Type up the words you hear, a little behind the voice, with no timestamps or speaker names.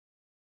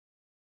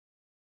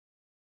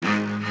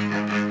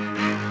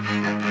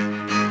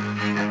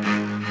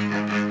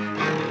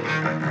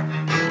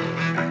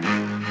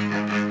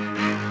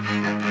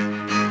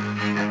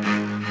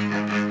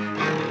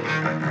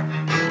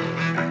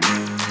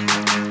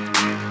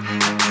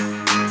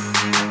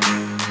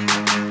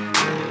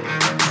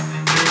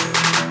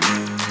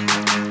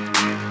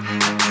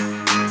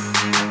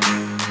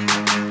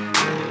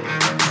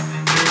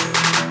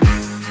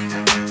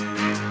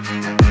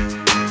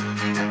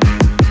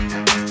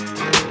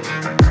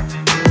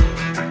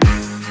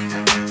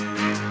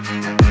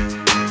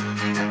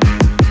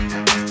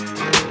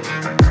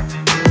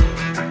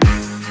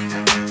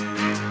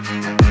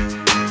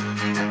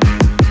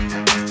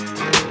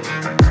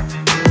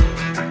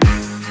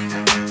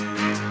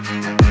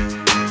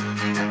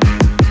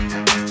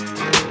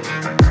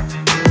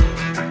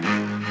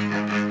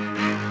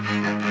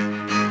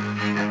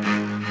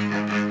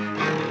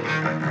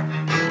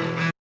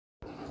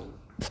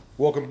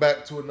Welcome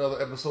back to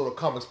another episode of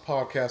Comics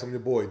Podcast. I'm your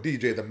boy,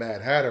 DJ the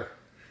Mad Hatter.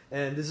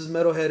 And this is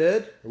Metalhead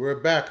Ed. And we're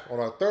back on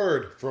our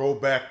third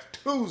Throwback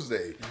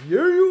Tuesday. How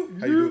you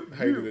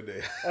do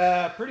today?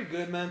 Pretty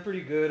good, man.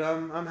 Pretty good.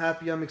 I'm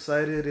happy. I'm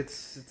excited.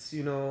 It's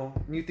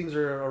new things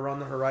are around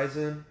the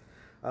horizon.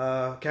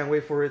 Can't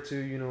wait for it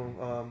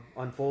to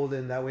unfold,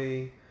 and that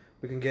way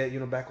we can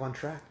get back on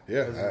track.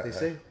 Yeah, as they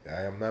say.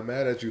 I am not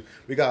mad at you.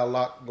 We got a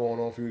lot going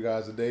on for you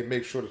guys today.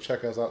 Make sure to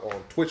check us out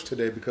on Twitch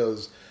today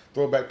because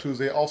Throwback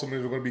Tuesday also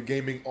means we're going to be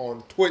gaming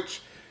on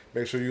Twitch.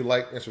 Make sure you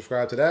like and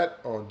subscribe to that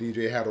on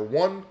DJ Hatter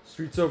 1.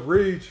 Streets of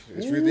Rage.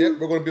 We're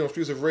going to be on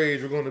Streets of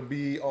Rage. We're going to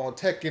be on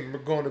Tekken. We're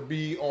going to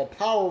be on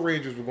Power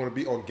Rangers. We're going to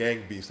be on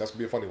Gang Beasts. That's going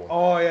to be a funny one.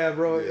 Oh, yeah,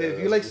 bro. Yeah, if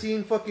you like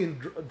seeing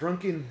fucking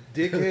drunken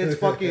dickheads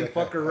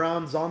fuck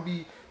around,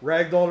 zombie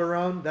ragdoll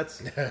around, that's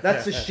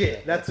the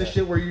shit. That's the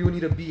shit where you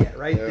need to be at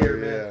there,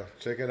 man. Yeah,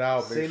 check it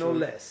out. Say no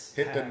less.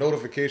 Hit the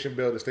notification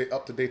bell to stay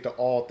up to date to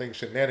all things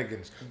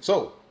shenanigans.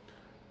 So,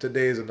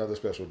 today is another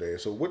special day.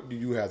 So, what do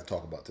you have to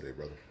talk about today,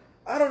 brother?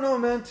 I don't know,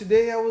 man.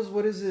 Today I was,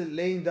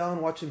 laying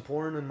down watching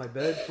porn in my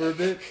bed for a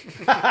bit.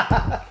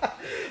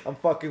 I'm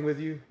fucking with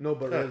you. No,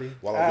 but really.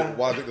 While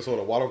I drink the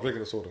soda. While I'm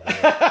drinking the soda.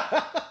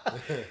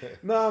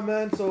 Nah,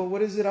 man. So,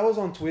 I was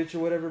on Twitch or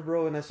whatever,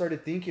 bro, and I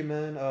started thinking,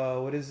 man,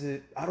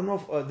 I don't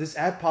know if this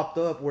ad popped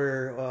up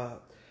where,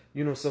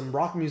 some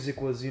rock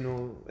music was,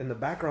 in the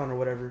background or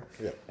whatever.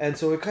 Yeah. And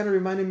so it kind of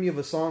reminded me of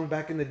a song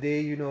back in the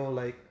day,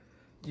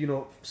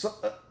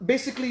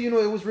 basically, it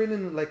was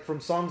written like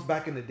from songs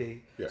back in the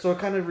day. Yeah. So it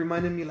kind of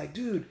reminded me, like,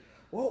 dude,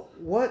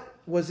 what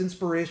was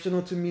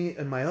inspirational to me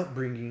in my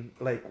upbringing?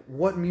 Like,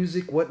 what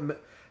music, what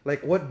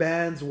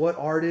bands, what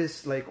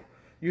artists,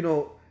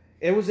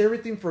 it was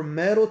everything from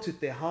metal to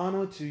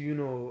Tejano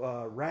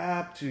to,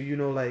 rap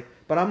to,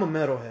 but I'm a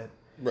metalhead.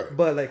 Right.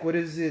 But, what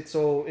is it?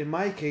 So, in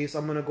my case,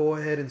 I'm going to go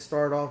ahead and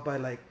start off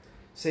by,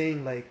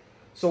 saying,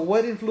 so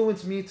what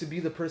influenced me to be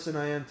the person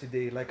I am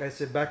today? Like I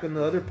said back in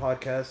the other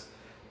podcast,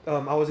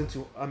 I'm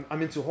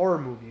into horror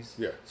movies.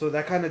 Yeah. So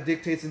that kind of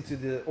dictates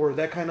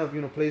that kind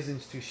of, plays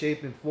into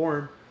shape and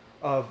form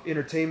of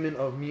entertainment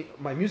of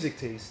my music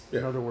taste. Yeah.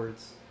 In other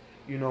words,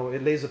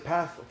 it lays a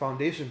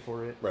foundation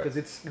for it because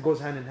it goes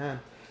hand in hand.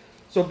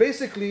 So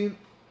basically,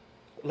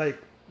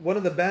 one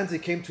of the bands that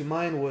came to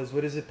mind was,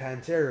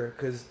 Pantera,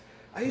 because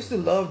I used to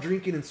love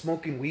drinking and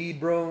smoking weed,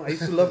 bro. I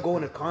used to love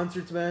going to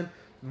concerts, man,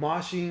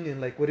 moshing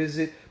and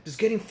just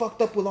getting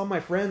fucked up with all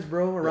my friends,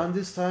 bro. Around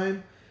this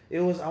time. It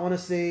was, I want to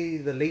say,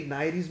 the late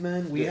 90s,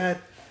 man. We had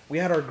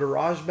our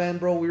garage band,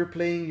 bro. We were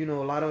playing,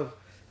 a lot of,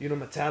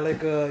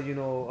 Metallica,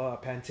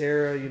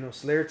 Pantera,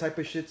 Slayer type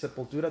of shit,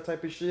 Sepultura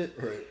type of shit.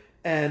 Right.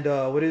 And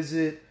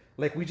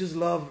we just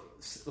love,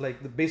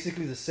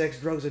 basically the sex,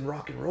 drugs, and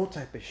rock and roll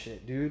type of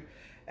shit, dude.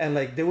 And,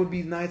 there would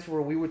be nights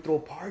where we would throw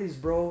parties,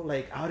 bro,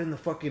 out in the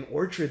fucking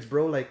orchards,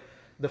 bro,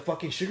 the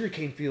fucking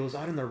sugarcane fields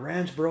out in the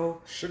ranch,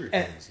 bro.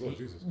 Sugarcanes, Lord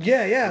Jesus.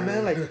 Yeah,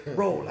 man.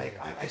 Bro,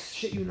 I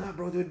shit you not,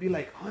 bro. There would be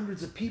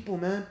hundreds of people,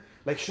 man.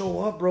 Show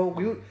up,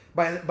 bro.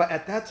 But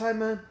at that time,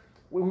 man,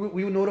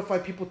 we would notify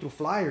people through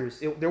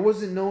flyers. There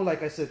wasn't no,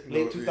 like I said,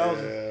 late 2000s.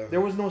 Yeah.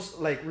 There was no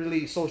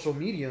really social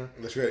media.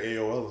 Unless you had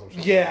AOL or something.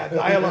 Yeah,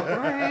 dial-up.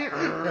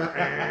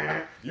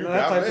 You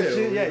got type mail. Of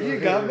shit. Yeah, you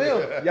got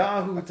mail.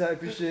 Yahoo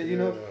type of shit,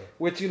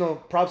 Which,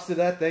 props to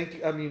that. Thank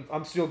you. I mean,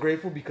 I'm still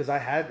grateful because I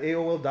had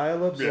AOL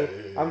dial-up. So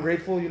I'm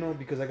grateful,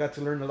 because I got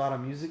to learn a lot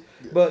of music.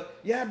 Yeah. But,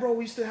 yeah, bro,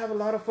 we used to have a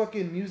lot of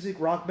fucking music,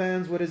 rock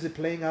bands.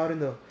 Playing out in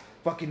the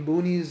fucking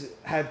boonies.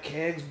 Have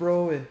kegs,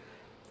 bro. And,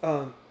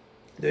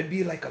 there'd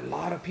be a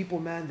lot of people,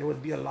 man. There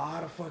would be a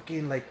lot of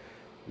fucking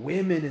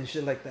women and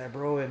shit like that,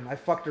 bro. And I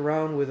fucked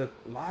around with a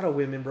lot of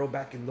women, bro,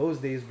 back in those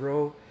days,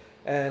 bro.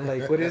 And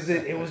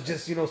it was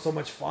just, so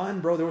much fun,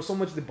 bro. There was so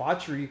much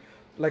debauchery.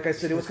 Like I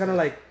said, it was kind of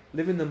like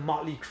living the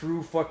Motley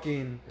Crue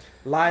fucking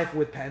life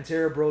with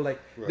Pantera, bro.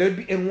 There'd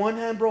be, in one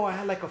hand, bro, I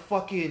had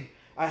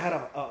I had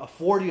a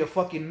 40 of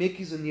fucking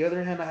Mickey's. In the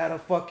other hand, I had a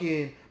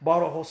fucking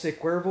bottle of Jose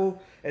Cuervo.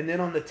 And then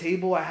on the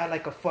table, I had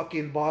a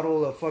fucking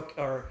bottle of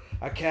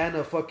a can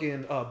of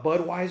fucking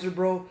Budweiser,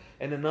 bro.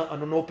 And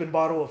an open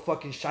bottle of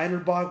fucking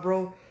Shinerbach,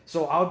 bro.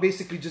 So I would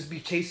basically just be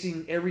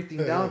chasing everything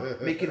down,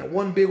 making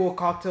one big old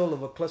cocktail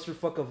of a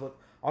clusterfuck of an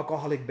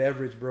alcoholic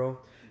beverage, bro.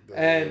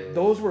 And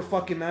those were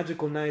fucking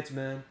magical nights,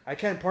 man. I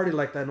can't party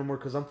like that no more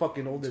because I'm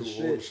fucking old as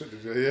shit.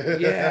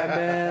 Yeah,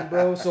 man,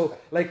 bro. So,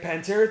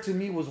 Pantera to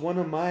me was one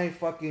of my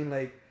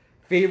fucking,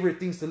 favorite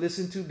things to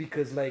listen to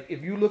because,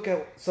 if you look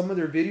at some of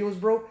their videos,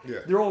 bro,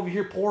 they're over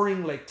here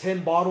pouring,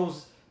 10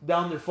 bottles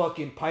down their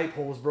fucking pipe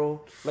holes,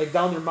 bro.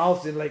 Down their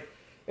mouths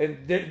and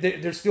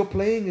they're still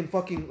playing and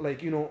fucking,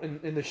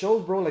 in the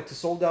shows, bro, to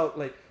sold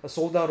out, a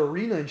sold out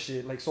arena and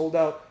shit, sold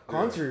out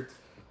concerts.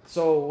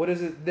 So,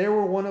 they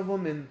were one of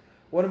them, and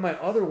one of my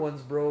other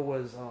ones, bro,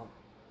 was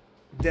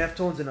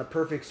Deftones and A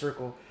Perfect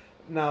Circle.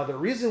 Now, the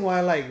reason why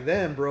I like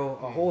them, bro,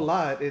 a whole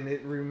lot,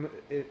 and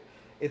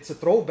it's a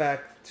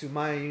throwback to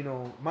my,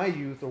 my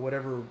youth or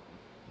whatever,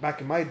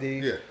 back in my day.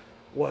 Yeah.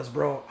 was,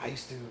 bro, I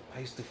used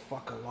to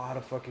fuck a lot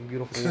of fucking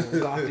beautiful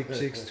gothic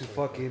chicks to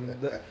fucking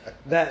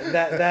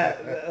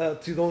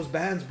to those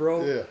bands,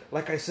 bro. Yeah.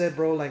 Like I said,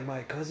 bro, like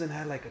my cousin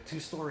had like a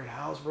 2-story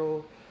house,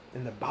 bro,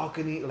 in the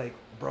balcony, like,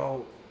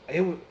 bro,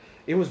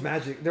 it was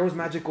magic. There was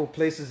magical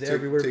places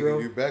everywhere, taking bro.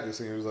 You back, it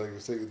seems like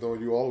it's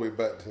throwing you all the way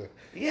back to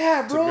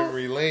bro, to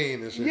memory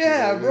lane and shit.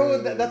 Yeah,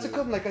 bro. That's a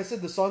couple. Like I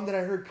said, the song that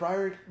I heard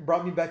prior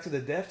brought me back to the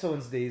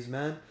Deftones days,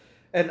 man.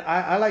 And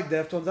I like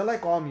Deftones. I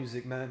like all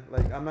music, man.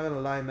 Like, I'm not gonna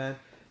lie, man.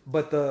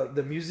 But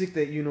the music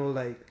that, you know,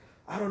 like,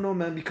 I don't know,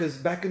 man. Because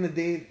back in the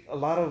day, a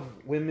lot of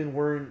women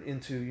weren't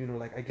into, you know,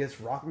 like, I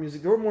guess rock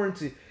music. They were more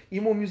into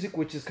emo music,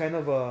 which is kind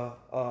of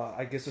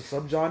I guess a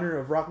subgenre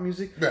of rock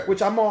music, yeah.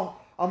 Which I'm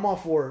all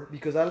for,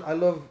 because I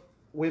love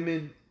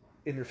women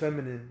in their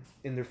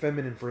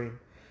feminine frame.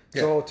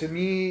 Yeah. So to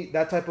me,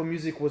 that type of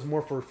music was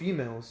more for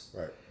females.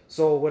 Right.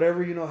 So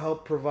whatever, you know,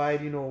 help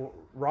provide, you know,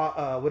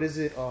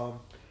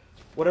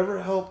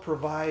 whatever help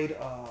provide,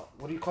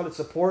 what do you call it,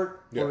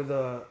 support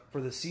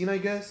for the scene, I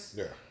guess.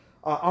 Yeah.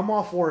 I'm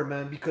all for it,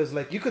 man, because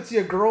like you could see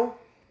a girl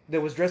that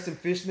was dressed in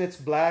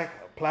fishnets,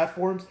 black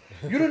platforms.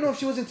 You don't know if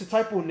she was into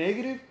Typo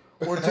Negative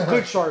or into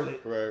Good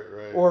Charlotte.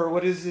 Right. Or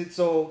what is it?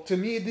 So to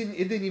me, it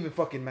didn't even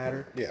fucking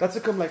matter. Yeah. That's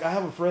a come like I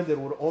have a friend that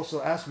would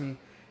also ask me,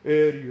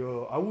 Eddie,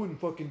 I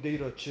wouldn't fucking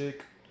date a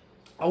chick.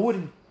 I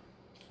wouldn't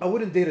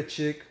date a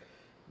chick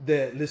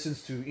that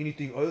listens to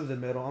anything other than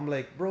metal. I'm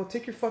like, bro,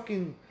 take your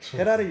fucking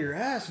head out of your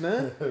ass,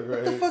 man. Right.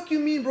 What the fuck you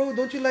mean, bro?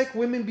 Don't you like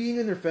women being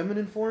in their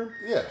feminine form?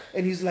 Yeah.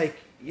 And he's like,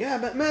 yeah,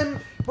 but man,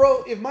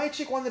 bro, if my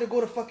chick wanted to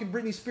go to fucking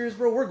Britney Spears,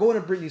 bro, we're going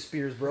to Britney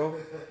Spears, bro.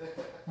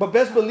 But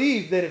best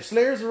believe that if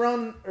Slayer's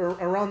around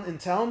in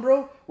town,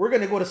 bro, we're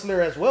gonna go to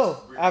Slayer as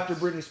well after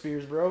Britney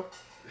Spears, bro.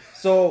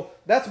 So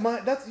that's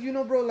you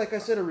know, bro, like I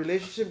said, a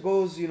relationship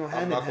goes, you know,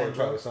 hand in hand. I'm not going to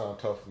try to sound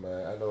tough,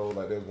 man. I know,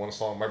 like, there's one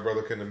song, my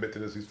brother can admit to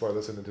this, he's probably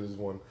listening to this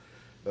one.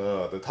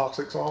 The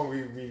Toxic song,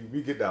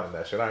 we get down on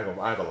that shit. I ain't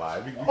gonna lie.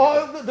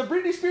 The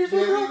Britney Spears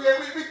one, bro?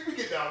 We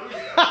get down.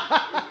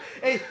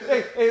 Hey,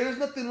 there's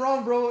nothing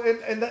wrong, bro.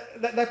 And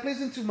that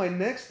plays into my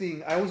next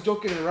thing. I was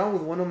joking around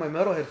with one of my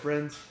metalhead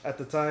friends at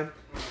the time.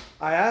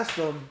 I asked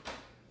him,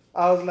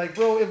 I was like,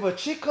 bro, if a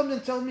chick comes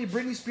and tells me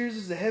Britney Spears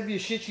is the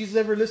heaviest shit she's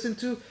ever listened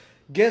to,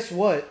 guess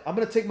what? I'm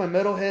gonna take my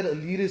metalhead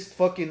elitist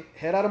fucking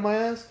head out of my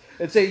ass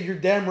and say, you're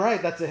damn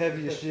right, that's the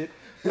heaviest shit.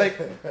 Like,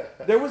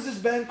 there's this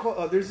band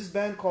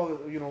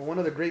called, you know, one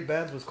of the great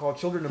bands was called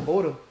Children of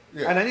Bodom.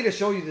 Yeah. And I need to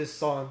show you this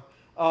song.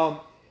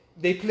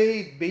 They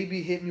played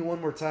Baby Hit Me One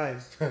More Time.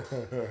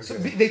 So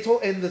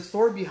and the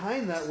story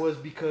behind that was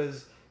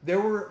because they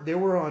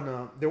were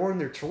on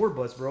their tour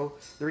bus, bro.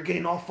 They were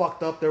getting all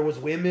fucked up. There was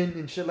women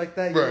and shit like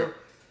that. You know?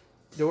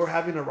 They were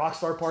having a rock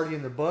star party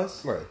in the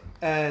bus. Right.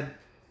 And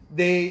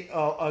they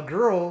a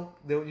girl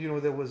that, you know,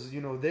 that was, you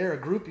know, there, a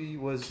groupie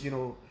was, you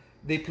know,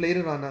 they played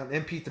it on an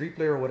MP3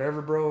 player or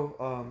whatever,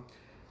 bro.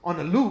 On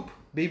a loop.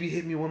 Baby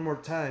Hit Me One More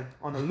Time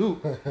on a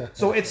loop.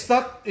 So it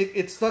stuck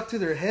to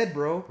their head,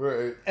 bro.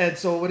 Right. And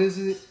so what is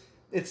it?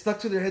 It stuck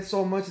to their head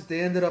so much that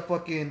they ended up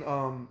fucking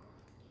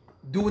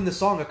doing the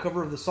song, a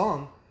cover of the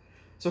song.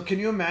 So can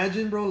you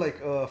imagine, bro, like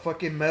a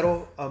fucking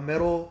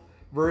metal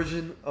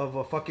version of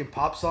a fucking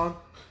pop song?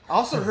 I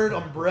also heard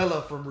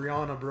Umbrella from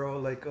Rihanna, bro.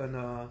 Like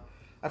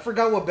I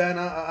forgot what band.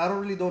 I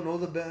don't know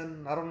the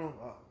band. I don't know.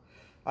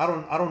 I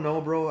don't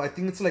know, bro. I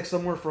think it's like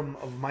somewhere from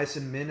of Mice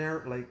and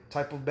Men, like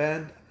type of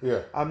band.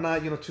 Yeah. I'm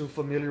not, you know, too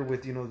familiar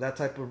with, you know, that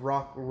type of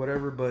rock or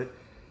whatever, but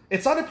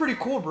it sounded pretty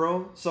cool,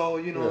 bro. So,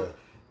 you know,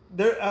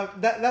 there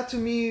that to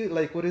me,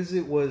 like, what is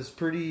it, was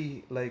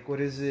pretty, like, what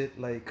is it,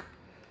 like,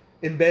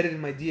 embedded in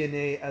my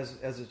DNA as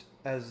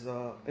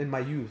in my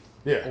youth,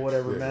 or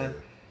whatever, man.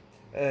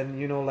 And,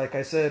 you know, like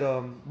I said,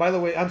 by the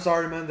way, I'm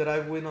sorry, man, that I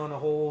went on a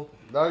whole.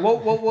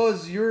 What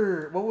was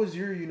your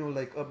you know,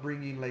 like,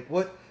 upbringing, like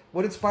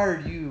what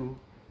inspired you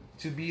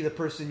to be the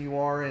person you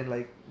are and,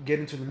 like, get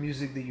into the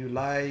music that you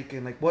like,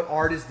 and, like, what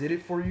artist did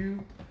it for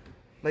you?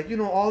 Like, you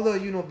know, all the,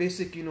 you know,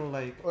 basic, you know,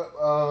 like...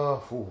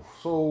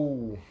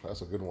 So,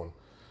 that's a good one.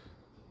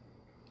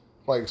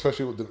 Like,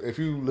 especially with if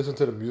you listen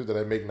to the music that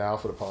I make now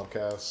for the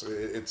podcast,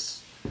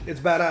 it's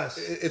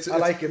badass. I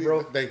like it,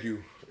 bro. Thank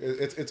you.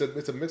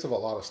 It's a mix of a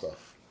lot of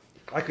stuff.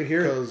 I could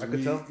hear it. I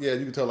could tell. Yeah,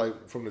 you can tell,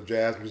 like, from the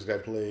jazz music I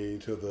play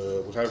to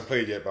the... Which I haven't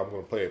played yet, but I'm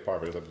going to play it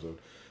part of this episode.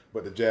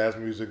 But the jazz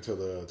music to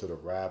the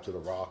rap to the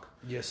rock.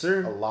 Yes,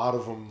 sir. A lot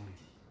of them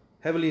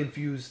heavily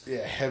infused.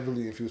 Yeah,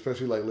 heavily infused.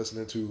 Especially like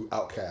listening to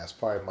Outkast.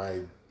 Probably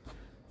my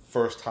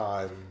first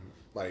time,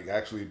 like,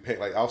 actually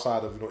like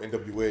outside of, you know,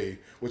 NWA,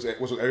 which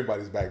was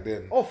everybody's back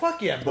then. Oh,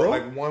 fuck yeah, bro!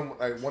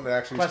 But one that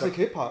actually classic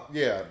hip hop.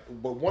 Yeah,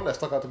 but one that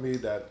stuck out to me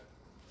that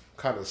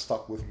kind of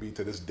stuck with me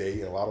to this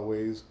day in a lot of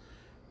ways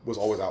was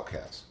always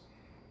Outkast.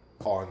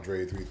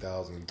 Andre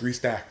 3000, 3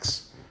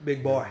 Stacks.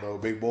 Big boy. You know,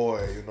 big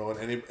boy, you know,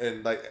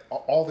 and like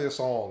all their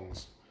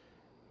songs,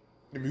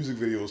 the music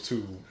videos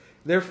too.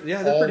 They're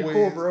pretty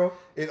cool, bro.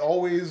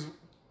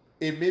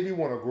 It made me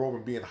want to grow up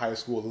and be in high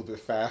school a little bit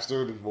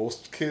faster than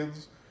most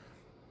kids,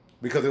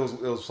 because it was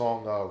a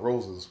song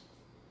Roses.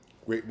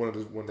 one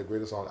of the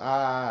greatest songs.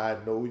 I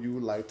know you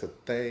like to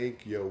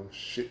think your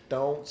shit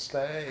don't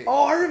stink.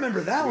 Oh, I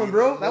remember that one,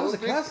 bro. That was a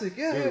classic.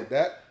 Yeah, dude,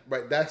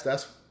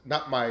 that's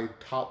not my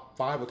top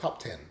 5 or top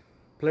 10.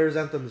 Players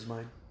Anthem is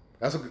mine.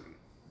 That's a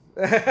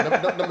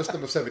good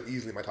number 7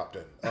 easily my top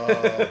 10.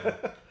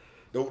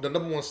 The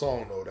number 1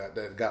 song though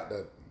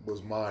that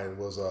was mine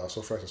was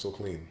So Fresh and So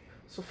Clean.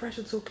 So fresh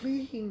and so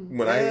clean.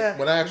 When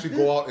I actually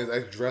go out and I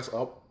dress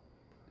up,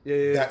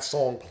 that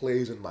song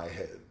plays in my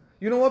head.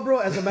 You know what, bro?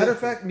 As a matter of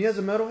fact, me as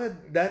a metalhead,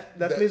 that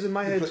plays in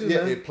my head too,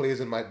 man. It plays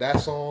in my... That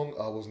song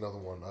was another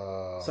one.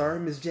 Sorry,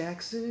 Miss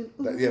Jackson.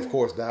 Yeah, of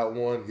course, that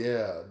one.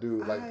 Yeah,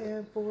 dude. Like, I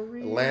am for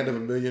real. Land of a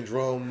Million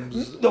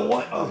Drums. The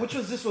one... which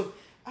was this one?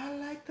 I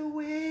like the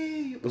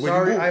way you...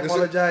 Sorry, I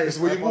apologize. It's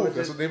the way you move.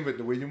 That's the name of it.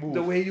 The way you move.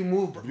 The way you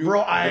move.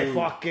 Bro, I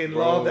fucking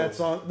love that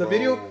song. The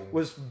video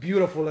was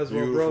beautiful as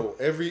well, bro.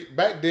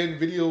 Back then,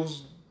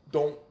 videos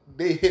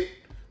they hit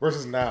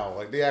versus now.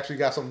 Like, they actually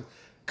got some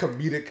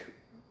comedic...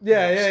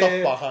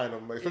 stuff behind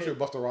them, like, especially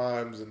Busta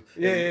Rhymes and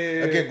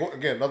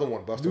again another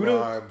one, Busta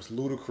Rhymes,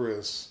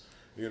 Ludacris.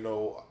 You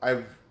know,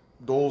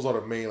 those are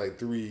the main like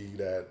 3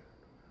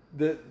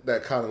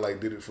 that kind of like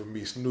did it for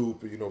me.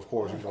 Snoop, you know, of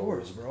course,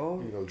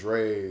 bro. You know,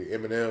 Dre,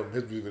 Eminem,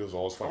 his music videos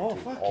always fun too.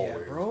 Fuck always,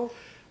 yeah, bro.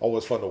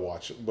 Always fun to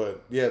watch.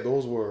 But yeah,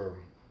 those were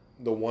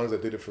the ones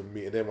that did it for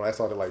me. And then when I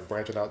started like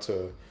branching out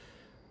to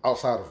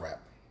outside of rap,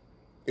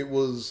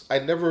 I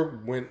never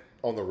went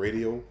on the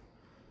radio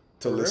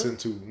to listen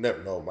to like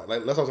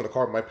unless I was in the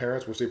car with my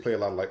parents, which they play a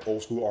lot of like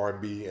old school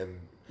R&B and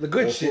the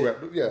good shit. Rap.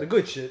 Yeah, the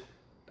good shit.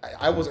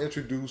 I was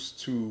introduced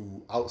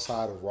to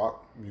outside of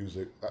rock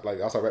music, like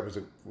outside rap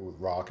music with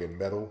rock and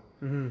metal.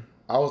 Mm-hmm.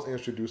 I was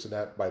introduced to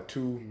that by 2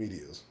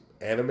 medias: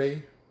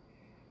 anime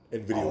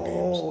and video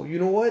games. Oh, you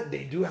know what?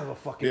 They do have a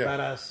fucking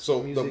badass.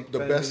 So music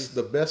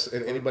the best,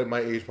 and anybody my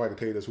age probably can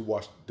tell you this who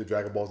watched the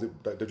Dragon Ball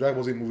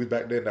Z movies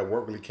back then that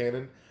weren't really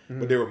canon,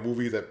 but they were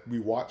movies that we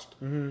watched.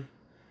 Mm-hmm.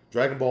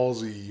 Dragon Ball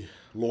Z,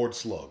 Lord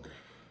Slug.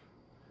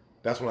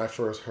 That's when I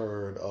first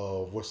heard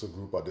of what's the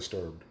group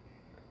Disturbed.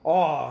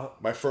 Oh,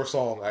 my first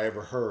song I ever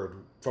heard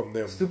from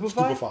them,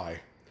 Stupefy.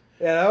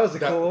 Yeah, that was a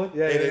cool one.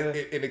 Yeah,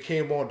 and it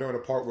came on during the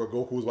part where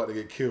Goku was about to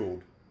get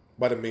killed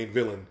by the main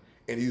villain,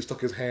 and he just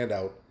took his hand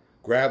out,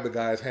 grabbed the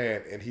guy's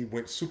hand, and he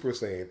went Super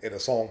Saiyan, and a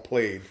song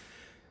played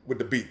with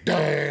the beat.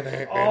 I'm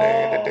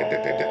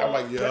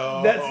like,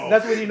 yo.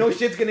 That's when you know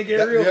shit's gonna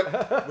get real.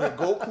 Yep. When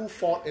Goku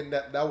fought in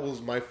that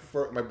was my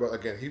first. My brother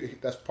again. I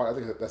think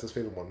that's his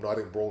favorite one. No, I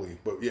think Broly,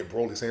 but yeah,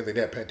 Broly. Same thing.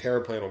 They had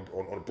Pantera playing on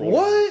Broly.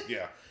 What?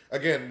 Yeah.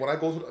 Again, when I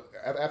go through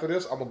after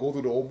this, I'm gonna go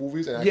through the old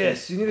movies and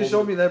you need to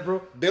show me that,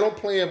 bro. They don't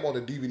play them on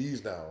the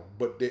DVDs now,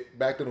 but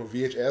back then on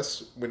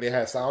VHS when they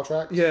had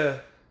soundtracks. Yeah.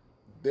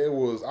 There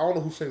was I don't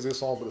know who sings this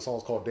song, but the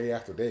song's called Day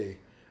After Day.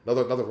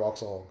 Another rock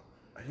song.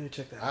 I need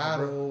to check that out.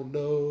 I don't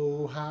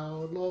know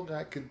how long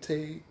I can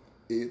take.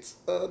 It's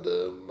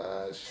under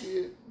my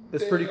shit.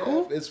 It's pretty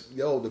cool. It's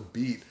the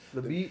beat.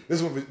 The beat.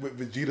 This is when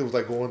Vegeta was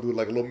like going through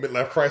like a little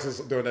midlife crisis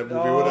during that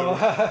movie or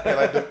whatever.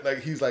 And like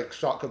he's like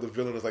shocked because the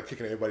villain is like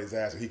kicking everybody's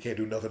ass and he can't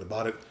do nothing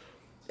about it.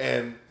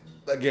 And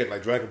again,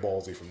 like Dragon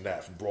Ball Z from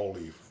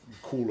Broly,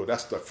 Cooler.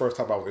 That's the first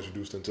time I was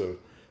introduced into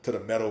the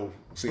metal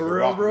scene. For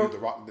real, bro? The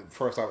rock, the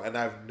first time, and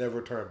I've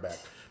never turned back.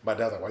 My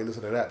dad's like, why you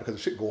listen to that? Because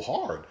the shit go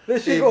hard.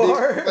 This shit go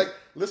hard. Like,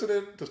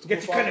 listening to Stupefy.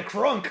 Gets you kind of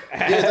crunk.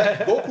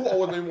 Goku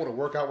always made me want to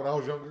work out when I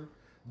was younger.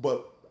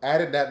 But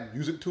adding that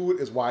music to it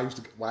is why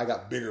I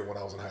got bigger when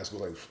I was in high school.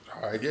 Like,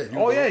 all right,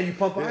 yeah. You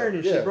pump iron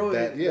and shit, bro.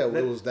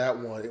 It was that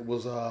one. It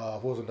was,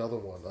 what was another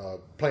one?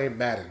 Playing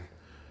Madden.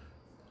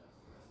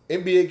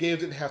 NBA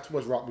games didn't have too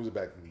much rock music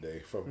back in the day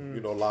from,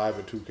 Live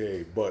and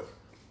 2K. But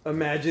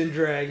Imagine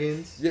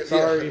Dragons. Yeah,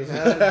 sorry,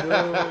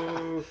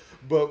 Madden,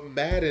 but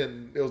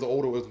Madden, it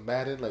was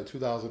Madden like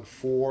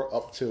 2004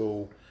 up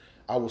till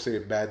I would say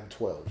Madden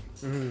 12.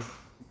 Mm-hmm.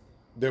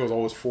 There was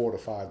always 4 to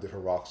 5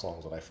 different rock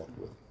songs that I fucked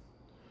with.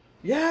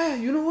 Yeah,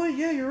 you know what?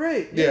 Yeah, you're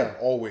right. Yeah,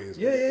 always.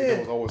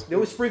 Yeah. They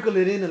would sprinkle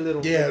it in a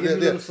little. Yeah,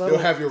 they'll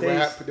have your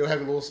rap. They'll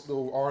have your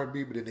little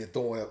R&B, but then they're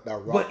throwing up that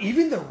rock. But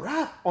even the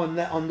rap on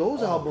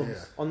those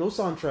albums, on those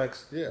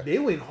soundtracks, they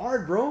went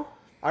hard, bro.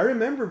 I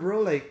remember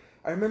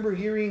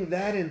hearing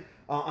that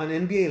on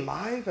NBA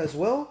Live as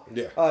well.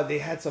 Yeah. They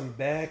had some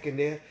Beck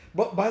and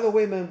But by the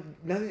way, man,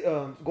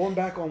 now going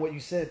back on what you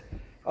said,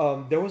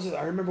 I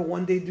remember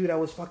one day, dude, I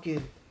was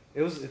fucking.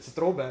 It's a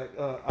throwback.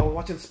 I was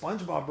watching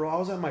SpongeBob, bro. I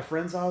was at my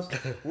friend's house.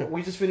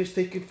 We just finished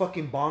taking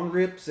fucking bong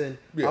rips, and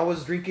I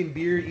was drinking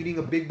beer, eating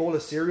a big bowl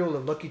of cereal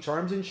and Lucky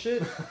Charms and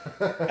shit.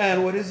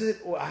 And what is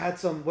it? I had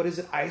some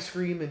ice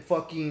cream and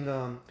fucking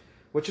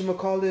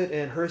whatchamacallit,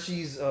 and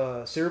Hershey's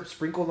syrup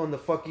sprinkled on the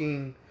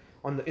fucking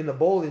in the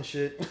bowl and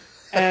shit.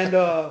 And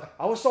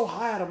I was so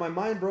high out of my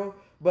mind, bro.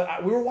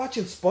 But we were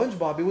watching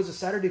SpongeBob. It was a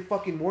Saturday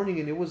fucking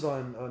morning, and it was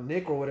on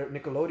Nick or whatever,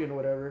 Nickelodeon or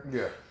whatever.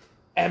 Yeah.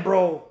 And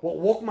bro, what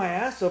woke my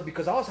ass up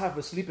because I was half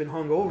asleep and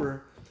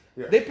hungover.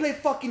 Yeah. They played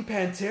fucking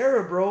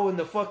Pantera, bro, in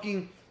the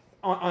fucking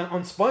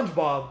on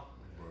SpongeBob.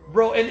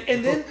 bro.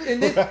 And then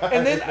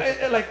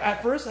I, like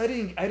at first I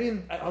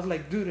was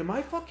like, dude, am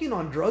I fucking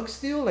on drugs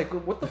still? Like,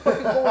 what the fuck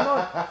is going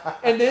on?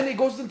 And then it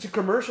goes into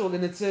commercial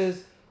and it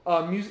says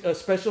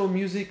special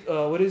music,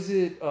 what is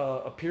it,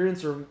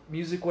 appearance or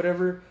music,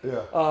 whatever,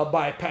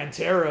 by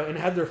Pantera, and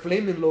had their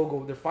flaming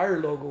logo, their fire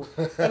logo,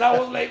 and I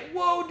was like,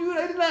 whoa, dude,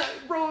 I did not,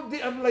 bro.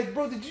 I'm like,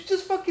 bro, did you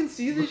just fucking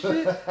see this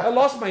shit? I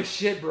lost my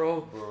shit,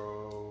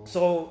 bro.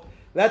 So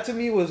that to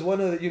me was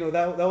one of the,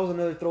 that was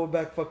another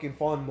throwback fucking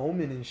fond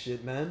moment and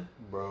shit, man.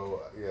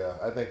 Bro, yeah,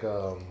 I think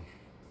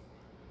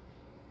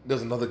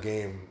there's another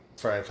game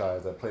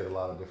franchise that played a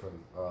lot of different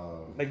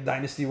like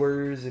Dynasty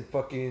Warriors and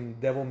fucking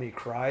Devil May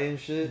Cry and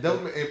shit.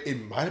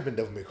 It might have been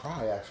Devil May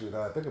Cry, actually,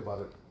 now I think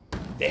about it.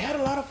 They had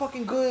a lot of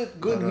fucking good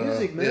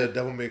music, man. Yeah,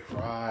 Devil May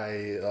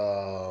Cry,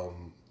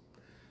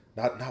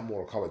 not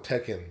Mortal Kombat,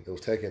 Tekken. It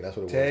was Tekken, that's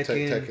what it was.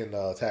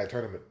 Tekken Tag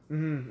Tournament.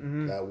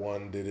 That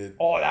one did it.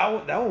 Oh,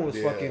 that one was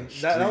fucking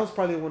that was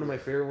probably one of my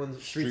favorite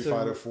ones. Street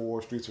Fighter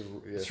 4,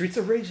 Streets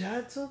of Rage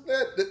had some?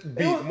 Beats,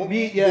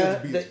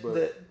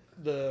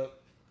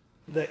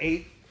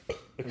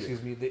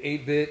 the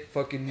 8-bit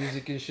fucking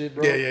music and shit,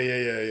 bro.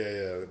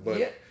 Yeah.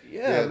 But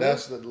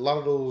that's a lot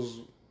of those,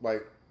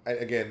 like,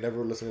 again,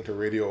 never listening to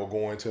radio or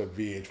going to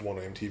VH1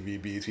 or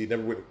MTV, BET.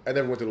 I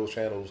never went to those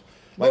channels.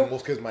 Like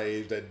most kids my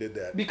age that did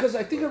that. Because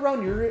I think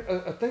around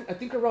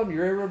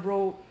your era,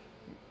 bro,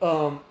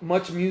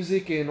 Much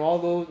Music and all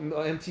those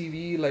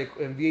MTV like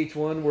and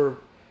VH1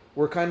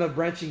 were kind of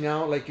branching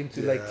out like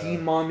into like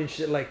Teen Mom and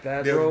shit like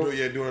that, bro.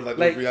 Doing like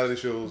those reality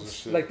shows and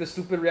shit. Like the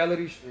stupid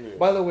reality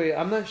By the way,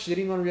 I'm not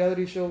shitting on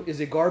reality show. Is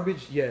it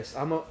garbage? Yes.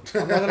 I'm not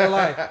gonna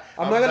lie.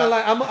 I'm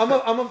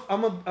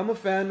a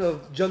fan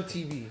of junk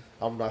TV.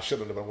 I'm not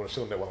shitting on it, but I'm gonna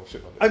shit on that while I'm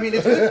shitting on it. I mean,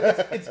 it's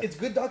good. It's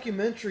good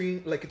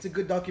documentary. Like it's a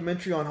good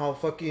documentary on how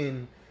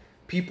fucking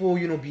people,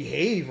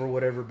 behave or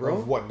whatever, bro.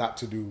 Of what not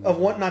to do. Of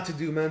what not to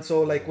do, man.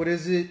 So like, what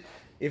is it?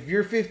 If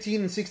you're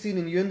 15 and 16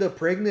 and you end up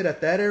pregnant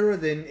at that era,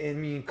 then I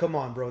mean, come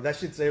on, bro, that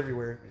shit's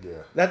everywhere.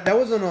 Yeah. That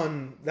wasn't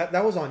on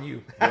that was on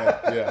you.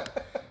 yeah.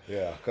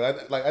 Cause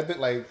I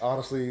think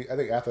honestly, I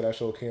think after that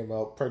show came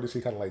out,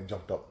 pregnancy kind of like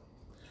jumped up.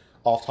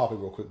 Off topic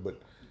real quick,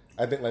 but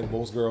I think like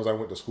most girls I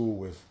went to school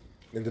with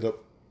ended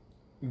up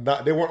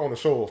they weren't on the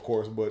show, of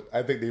course, but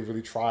I think they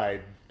really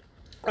tried.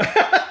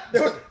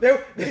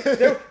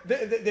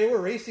 They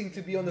were racing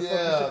to be on the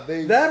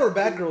fucking show. That or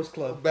Bad Girls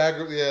Club. Bad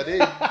Girls,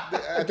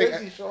 I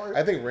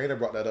think Raina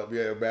brought that up.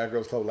 Yeah, Bad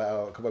Girls Club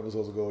a couple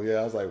episodes ago.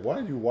 Yeah, I was like, why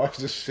did you watch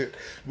this shit?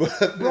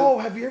 But bro,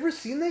 have you ever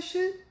seen that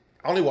shit?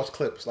 I only watch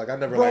clips. Like I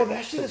never. Bro,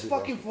 that shit is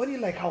fucking funny.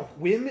 Like how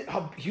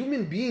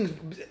human beings,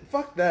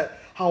 fuck that.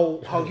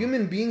 How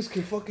human beings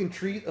can fucking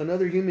treat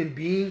another human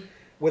being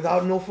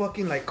without no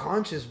fucking like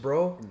conscience,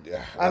 bro.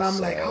 Yeah. And I'm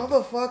like, how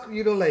the fuck,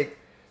 like.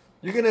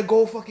 You're gonna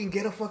go fucking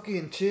get a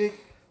fucking chick,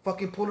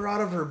 fucking pull her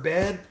out of her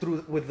bed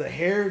with the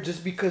hair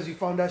just because you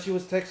found out she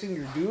was texting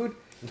your dude,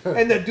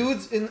 and the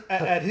dude's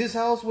at his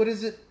house. What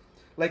is it?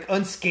 Like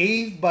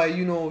unscathed by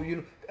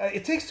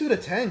it takes two to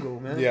tango,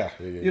 man. Yeah.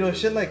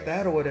 Shit like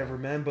that or whatever,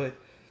 man. But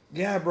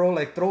yeah, bro,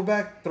 like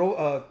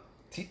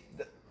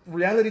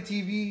reality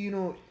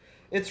TV.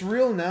 It's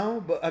real now,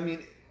 but I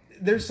mean,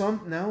 there's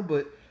some now,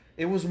 but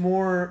it was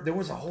more. There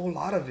was a whole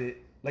lot of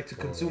it like to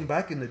consume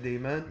back in the day,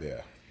 man.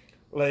 Yeah.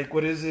 Like,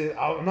 what is it?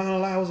 I'm not gonna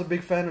lie, I was a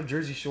big fan of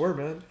Jersey Shore,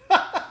 man.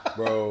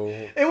 Bro.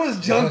 It was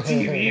junk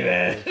TV,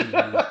 man.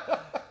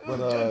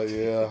 But,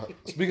 yeah.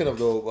 Speaking of,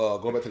 though,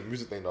 going back to the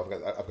music thing, though,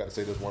 I've got to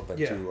say this one thing,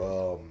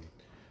 too.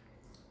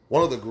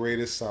 One of the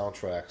greatest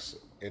soundtracks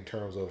in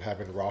terms of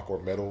having rock or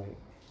metal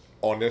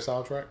on their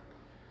soundtrack.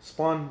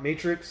 Spawn,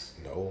 Matrix?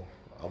 No.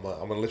 I'm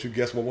gonna let you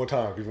guess one more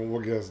time. Give one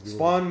more guess. Dude.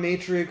 Spawn,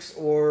 Matrix,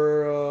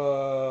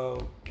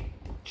 or...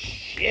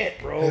 shit,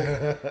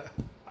 bro.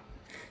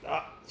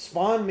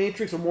 Spawn,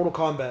 Matrix, or Mortal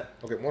Kombat?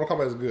 Okay, Mortal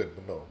Kombat is good,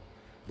 but no.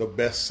 The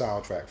best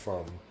soundtrack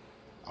from,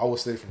 I would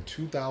say, from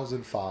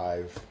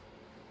 2005.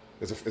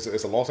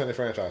 It's a Los Angeles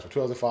franchise from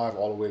 2005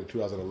 all the way to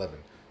 2011.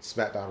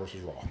 SmackDown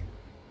vs. Raw.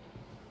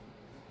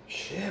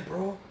 Shit,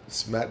 bro.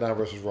 SmackDown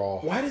vs. Raw.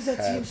 Why does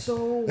that seem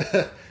so?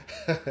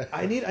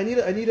 I need to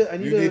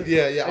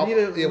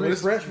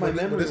refresh my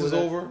memory. When this is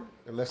over,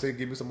 unless they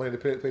give me some money to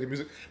pay the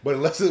music, but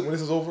when this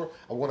is over,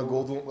 I want to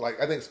go through.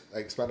 Like I think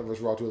SmackDown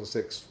vs. Raw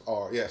 2006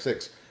 or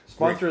 6.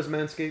 Sponsor is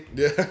Manscaped.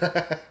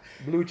 Yeah.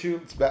 Blue Chew.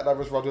 SmackDown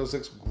vs. Raw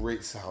 2006, great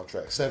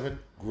soundtrack. 7,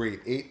 great.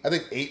 8, I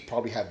think 8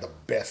 probably had the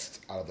best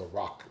out of the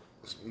rock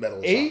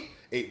metal. 8?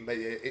 8.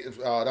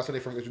 That's when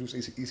they first introduced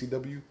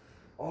ECW.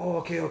 Oh,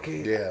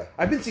 okay. Yeah.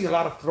 I've been seeing a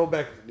lot of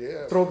throwback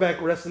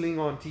wrestling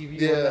on TV.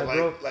 Yeah, on that,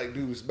 bro. Like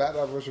dude,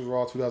 SmackDown vs.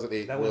 Raw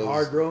 2008. That was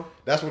hard, bro.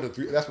 That's when I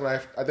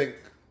think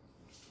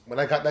when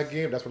I got that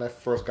game, that's when I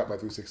first got my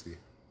 360.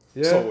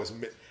 Yeah. So it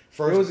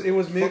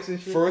was mixed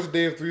and shit. First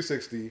day of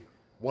 360.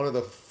 One of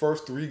the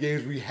first 3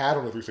 games we had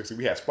on the 360,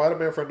 we had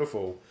Spider-Man Friend or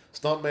Foe,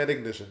 Stuntman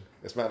Ignition,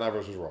 and SmackDown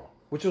vs. Raw.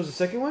 Which was the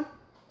second one?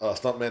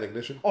 Stuntman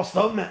Ignition. Oh,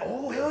 Stuntman.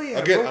 Oh, hell yeah.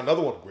 Again, bro.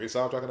 Another one. Great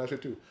soundtrack on that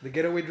shit, too. The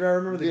Getaway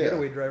Driver. Remember the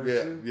Getaway Driver,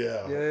 too?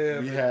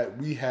 Yeah.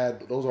 We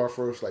had, those are our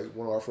first,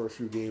 one of our first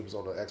few games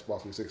on the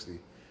Xbox 360.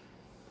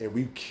 and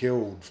we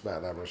killed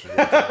SmackDown versus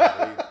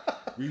Raw.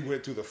 We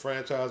went to the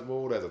franchise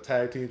mode as a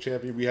tag team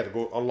champion. We had to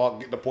go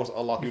get the points to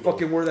unlock. You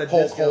fucking wore that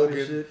Hulk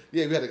Hogan shit.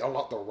 Yeah, we had to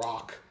unlock The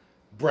Rock,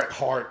 Bret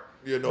Hart.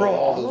 Bro,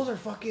 all those are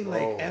fucking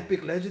like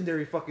epic,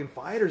 legendary fucking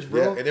fighters,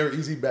 bro. Yeah, and they were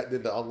easy back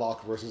then to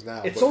unlock versus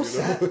now. It's so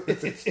sad.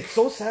 It's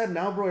so sad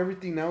now, bro.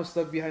 Everything now is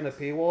stuck behind a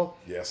paywall.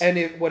 Yes.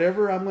 And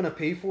whatever I'm gonna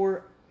pay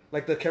for,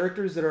 like the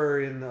characters that are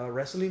in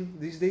wrestling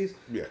these days.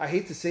 Yeah. I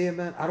hate to say it,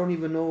 man. I don't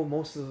even know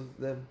most of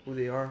them who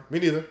they are. Me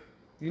neither.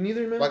 You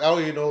neither, man. Like I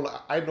don't even know.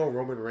 I know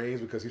Roman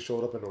Reigns because he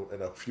showed up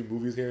in a few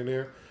movies here and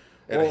there,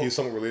 and he's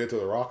somewhat related to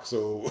The Rock.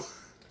 So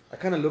I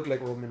kind of look like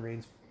Roman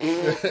Reigns.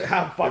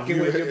 I'm fucking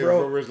with you,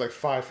 bro. Roman's like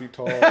 5 feet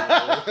tall.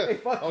 Hey,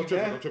 fuck I'm you,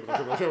 tripping,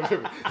 man. I'm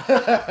tripping.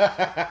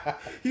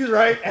 He's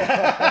right.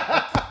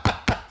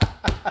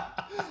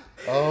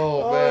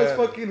 Oh man, it's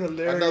fucking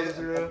hilarious,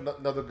 bro.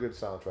 Another good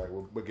soundtrack.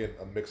 We're getting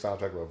a mixed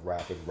soundtrack of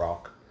rap and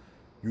rock.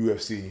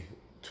 UFC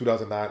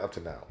 2009 up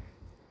to now.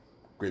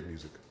 Great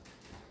music.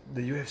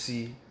 The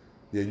UFC.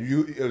 Yeah,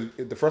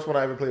 the first one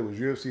I ever played was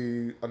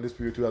UFC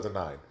Undisputed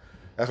 2009.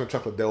 That's when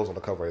Chuck Liddell was on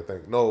the cover, I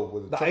think. No,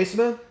 was the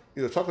Iceman?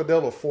 Either Chuck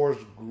Liddell or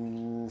Forrest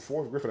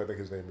Griffin, I think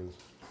his name is.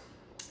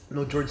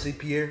 No, George St.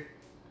 Pierre.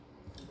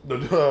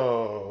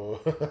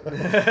 No.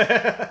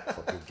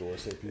 Fucking George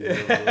St. Pierre.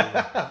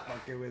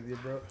 Fucking with you,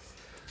 bro.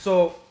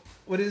 So,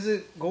 what is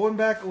it? Going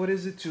back, what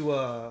is it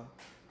to,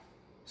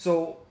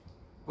 so,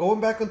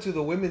 going back onto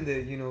the women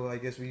that, I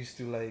guess we used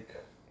to like,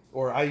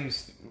 or we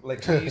used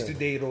to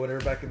date or whatever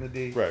back in the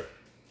day. Right.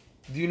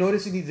 Do you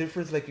notice any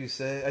difference, like you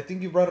said? I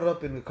think you brought it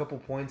up in a couple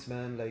points,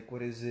 man. Like,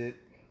 what is it?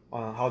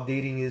 How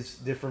dating is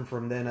different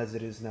from then as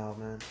it is now,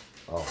 man.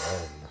 Oh,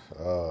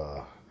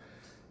 man.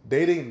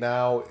 Dating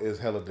now is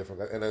hella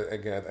different. And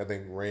again, I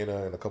think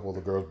Raina and a couple of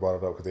the girls brought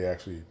it up because they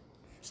actually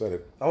said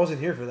it. I wasn't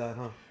here for that,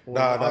 huh?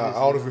 Well, I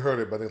don't know if you heard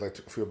it, but I think like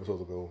a few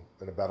episodes ago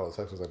in the Battle of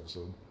Texas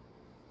episode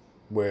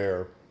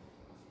where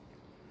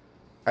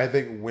I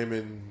think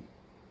women,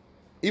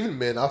 even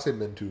men, I'll say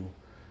men too,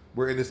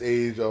 we're in this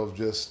age of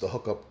just the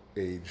hookup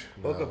age.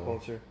 Hookup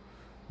culture.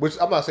 Which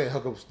I'm not saying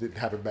hookups didn't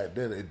happen back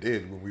then. It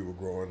did when we were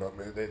growing up.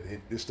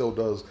 It still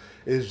does.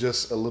 It's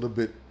just a little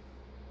bit,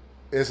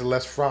 it's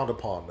less frowned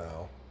upon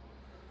now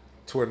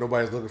to where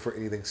nobody's looking for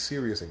anything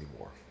serious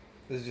anymore.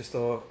 It's just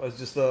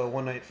a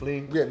one night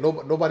fling. Yeah,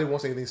 nobody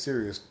wants anything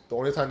serious. The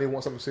only time they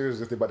want something serious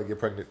is if they're about to get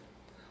pregnant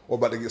or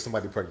about to get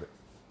somebody pregnant.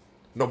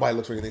 Nobody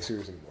looks for anything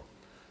serious anymore.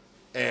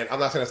 And I'm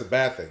not saying that's a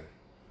bad thing,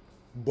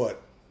 but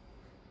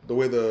the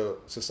way the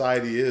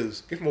society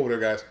is, get from over there,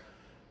 guys.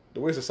 The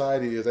way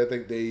society is, I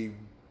think they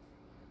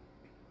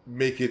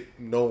make it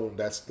known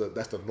that's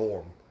the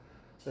norm.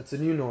 That's a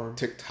new norm.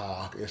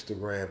 TikTok,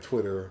 Instagram,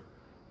 Twitter.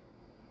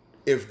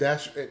 If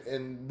that's,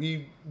 and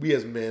we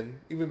as men,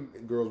 even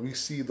girls, we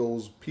see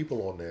those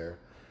people on there,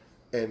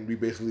 and we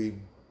basically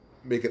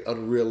make an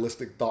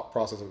unrealistic thought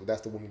process of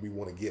that's the woman we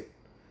want to get.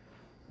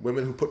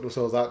 Women who put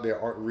themselves out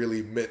there aren't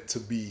really meant to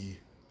be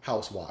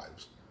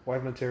housewives.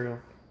 Wife material.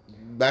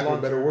 Back with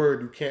a better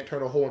word, you can't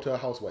turn a hoe into a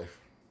housewife.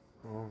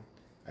 Oh.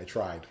 I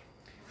tried.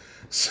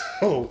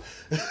 So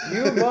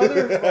you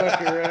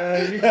motherfucker,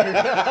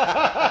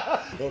 man.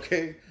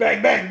 Okay.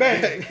 Bang, bang,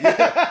 bang.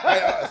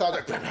 Yeah. So I was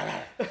like,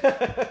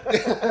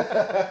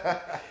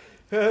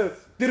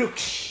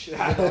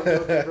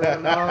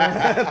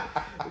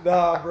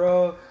 Nah,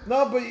 bro.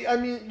 No, but I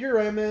mean, you're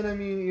right, man. I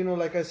mean,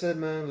 like I said,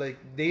 man, like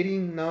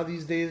dating now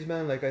these days,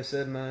 man, like I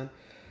said, man,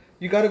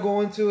 you got to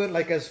go into it,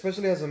 like,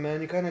 especially as a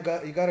man, you got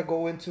to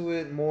go into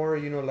it more,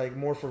 like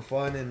more for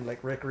fun and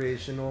like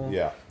recreational.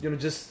 Yeah.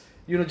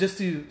 Just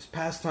to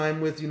pass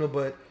time with,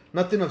 but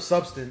nothing of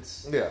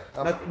substance. Yeah.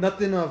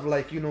 Nothing of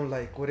like,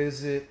 like, what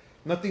is it?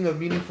 Nothing of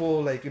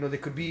meaningful, like, there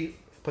could be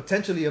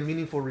potentially a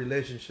meaningful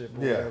relationship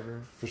or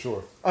whatever. For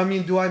sure. I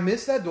mean, do I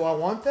miss that? Do I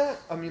want that?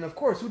 I mean, of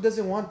course, who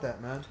doesn't want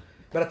that, man?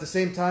 But at the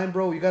same time,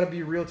 bro, you got to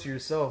be real to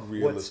yourself.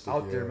 What's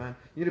out there, man.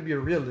 You need to be a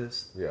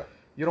realist. Yeah.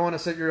 You don't want to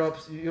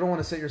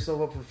set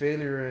yourself up for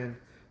failure and,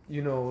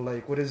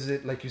 like, what is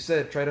it? Like you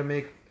said, try to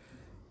make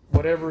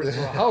whatever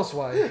into a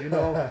housewife,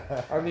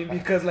 I mean,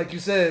 because like you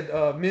said,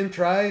 men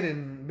tried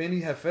and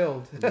many have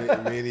failed.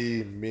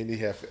 many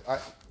have.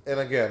 And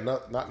again,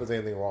 not there's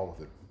anything wrong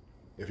with it.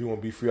 If you want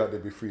to be free out there,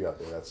 be free out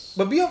there.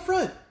 But be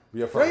upfront. Be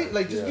upfront, right?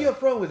 Like just be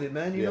upfront with it,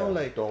 man. You know,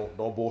 like don't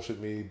bullshit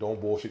me. Don't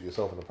bullshit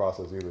yourself in the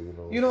process either.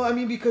 I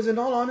mean, because in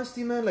all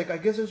honesty, man, like I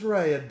guess that's where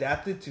I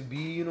adapted to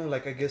be.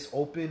 Like I guess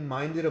open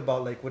minded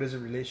about like what is a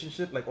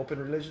relationship, like open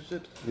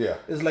relationships. Yeah,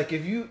 is like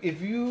if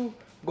you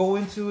go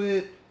into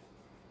it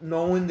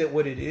knowing that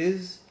what it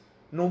is,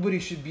 nobody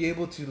should be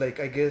able to like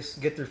I guess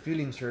get their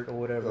feelings hurt or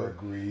whatever.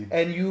 Agreed.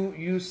 And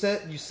you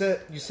set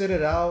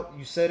it out.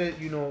 You set it.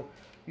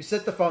 You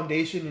set the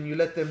foundation and you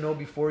let them know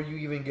before you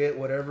even get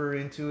whatever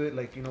into it,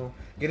 like,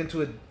 get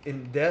into it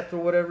in depth or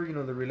whatever,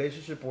 the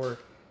relationship or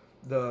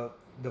the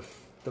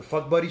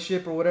fuck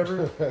buddyship or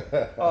whatever.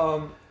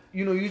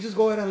 You just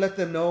go ahead and let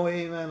them know,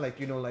 hey man, like,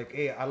 like,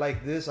 hey, I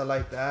like this, I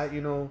like that,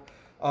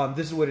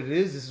 This is what it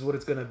is. This is what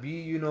it's gonna be.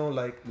 You know,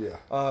 like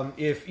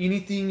if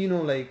anything, you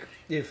know, like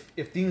if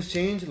things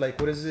change, like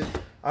what is it?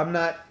 I'm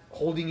not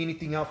holding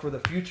anything out for the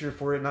future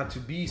for it not to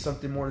be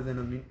something more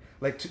than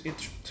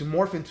to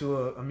morph into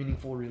a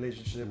meaningful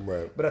relationship.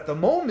 Right. But at the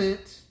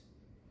moment,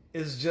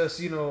 it's just,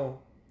 you know,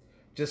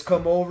 just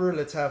come over,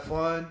 let's have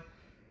fun,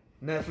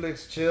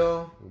 Netflix,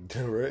 chill.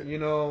 Right. You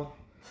know,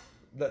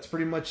 that's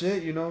pretty much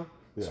it. You know,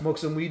 smoke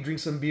some weed, drink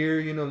some beer.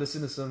 You know,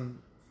 listen to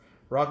some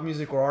rock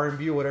music or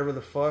R&B or whatever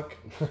the fuck,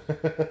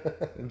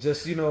 and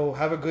just, you know,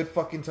 have a good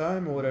fucking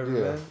time or whatever,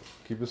 man.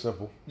 Keep it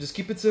simple. Just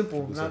keep it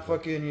simple, not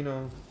fucking, you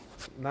know,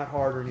 not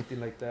hard or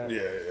anything like that.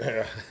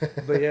 Yeah.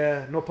 But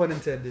yeah, no pun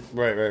intended.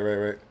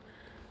 Right.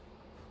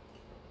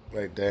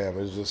 Like, damn,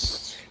 it's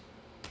just,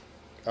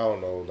 I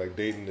don't know, like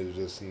dating is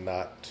just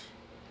not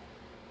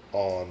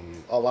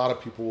on a lot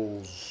of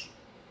people's,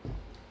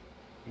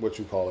 what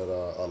you call it,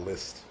 a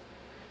list.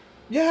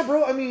 Yeah,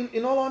 bro. I mean,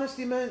 in all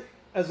honesty, man,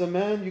 as a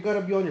man, you gotta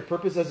be on your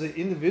purpose. As an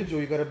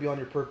individual, you gotta be on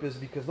your purpose,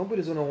 because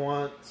nobody's gonna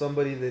want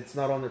somebody that's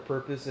not on their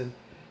purpose. And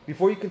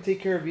before you can take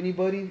care of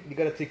anybody, you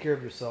gotta take care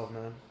of yourself,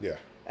 man. Yeah.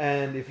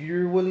 And if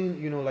you're willing,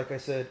 you know, like I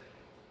said,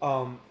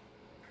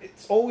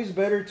 it's always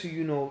better to,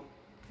 you know,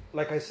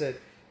 like I said,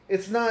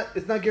 it's not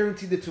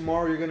guaranteed that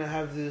tomorrow you're gonna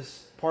have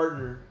this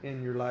partner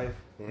in your life.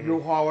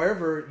 Mm-hmm.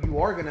 However, you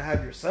are gonna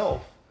have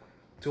yourself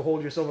to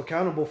hold yourself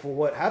accountable for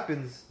what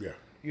happens. Yeah.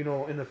 You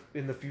know,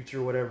 in the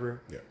future, whatever.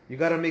 Yeah. You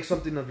gotta make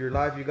something of your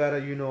life. You gotta,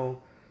 you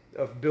know,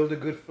 build a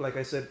good, like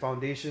I said,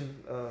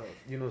 foundation.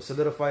 You know,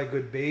 solidify a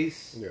good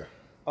base.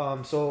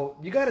 Yeah. So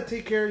you gotta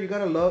take care. You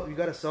gotta love. You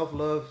gotta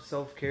self-love,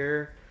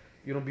 self-care.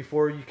 You know,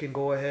 before you can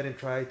go ahead and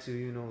try to,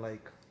 you know,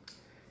 like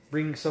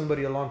bring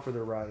somebody along for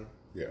the ride.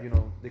 Yeah. You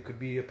know, they could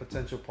be a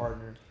potential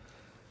partner.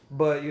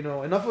 But, you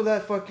know, enough of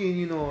that fucking,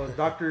 you know,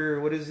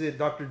 Dr.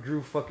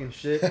 Drew fucking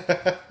shit.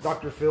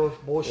 Dr. Phil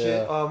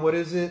bullshit. Yeah. What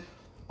is it?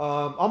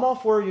 I'm all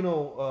for, you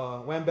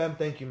know, wham bam,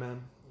 thank you,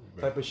 man.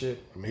 Type of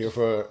shit. I'm here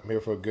for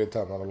a good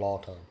time, not a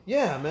long time.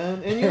 Yeah,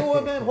 man. And you know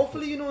what, man?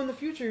 Hopefully, you know, in the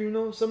future, you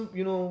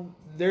know,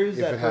 there is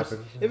that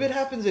person. If it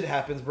happens, it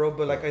happens, bro.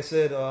 But like I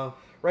said,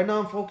 right now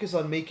I'm focused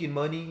on making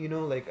money, you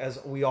know, like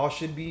as we all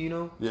should be, you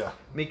know. Yeah.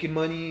 Making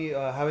money,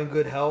 having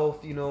good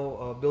health, you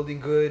know, building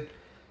good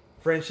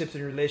friendships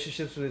and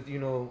relationships with, you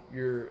know,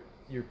 your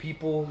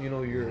people, you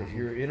know,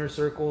 your inner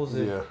circles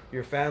and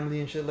your family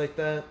and shit like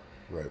that.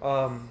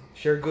 Right.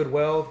 Share good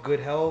wealth,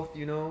 good health,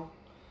 you know.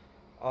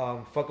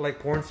 Fuck like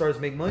porn stars,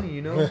 make money,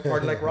 you know.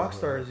 Party like rock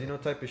stars, you know,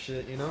 type of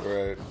shit, you know.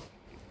 Right.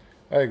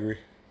 I agree.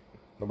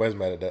 Nobody's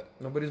mad at that.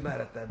 Nobody's mad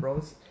at that,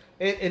 bro.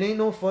 It ain't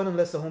no fun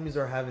unless the homies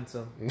are having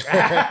some.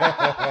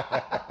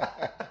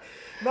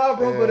 Nah,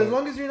 bro. But as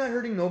long as you're not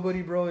hurting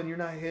nobody, bro, and you're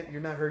not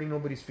hurting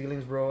nobody's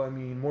feelings, bro. I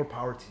mean, more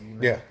power to you,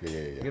 man.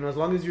 Yeah. You know, as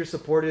long as you're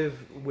supportive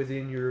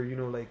within your, you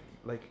know, like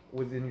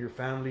within your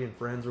family and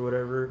friends or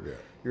whatever. Yeah.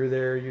 You're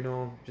there, you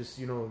know, just,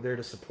 you know, there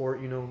to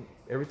support. You know,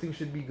 everything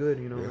should be good.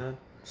 You know, man.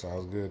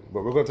 Sounds good.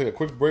 But we're gonna take a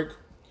quick break.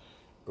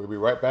 We'll be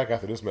right back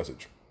after this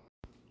message.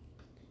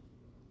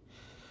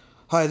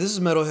 Hi, this is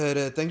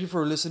Metalhead. Thank you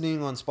for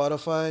listening on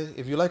Spotify.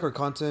 If you like our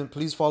content,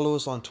 please follow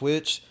us on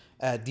Twitch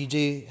at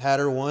DJ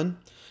Hatter1.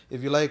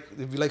 If you like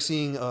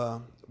seeing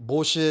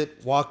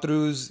bullshit,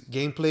 walkthroughs,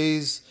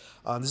 gameplays,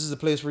 this is the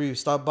place where you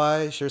stop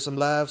by, share some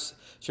laughs,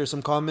 share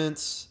some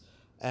comments,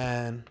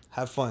 and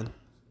have fun.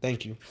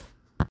 Thank you.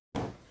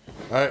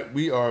 All right,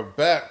 we are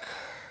back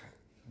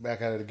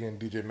at it again.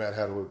 DJ Mad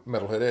Hatter with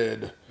Metalhead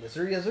Ed. Yes,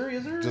 sir. Yes, sir.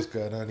 Yes, sir. Just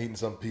got done eating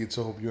some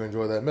pizza. Hope you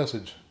enjoy that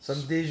message. Some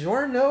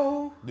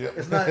DiGiorno. Yeah.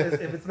 It's not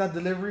if it's not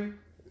delivery.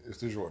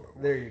 It's DiGiorno.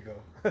 There you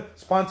go.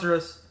 Sponsor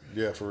us.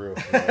 Yeah, for real.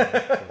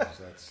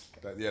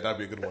 That'd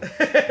be a good one.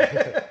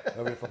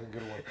 That'd be a fucking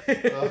good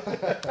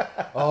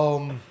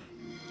one.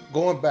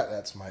 Going back,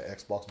 that's my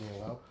Xbox being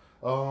loud.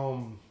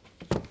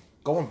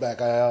 Going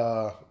back,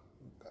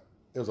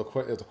 it was a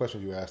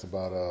question you asked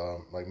about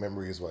like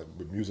memories, like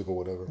with music or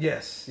whatever.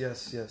 Yes. I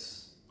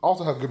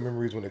also have good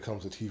memories when it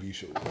comes to TV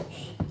shows.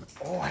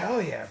 Oh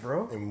hell yeah,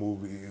 bro! And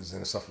movies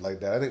and stuff like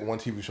that. I think one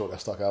TV show that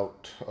stuck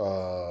out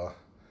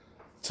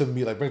to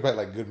me, like brings back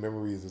like good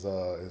memories,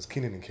 is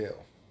Kenan and Kel.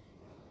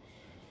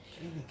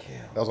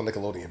 That was on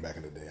Nickelodeon back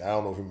in the day. I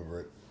don't know if you remember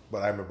it,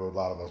 but I remember a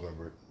lot of us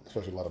remember it,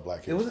 especially a lot of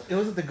black kids. It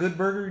wasn't the Good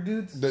Burger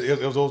dudes. It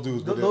was those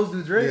dudes. Those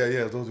dudes, right? Yeah,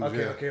 it was those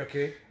dudes.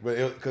 Okay. But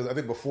because I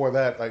think before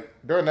that, like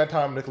during that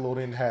time,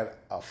 Nickelodeon had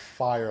a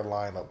fire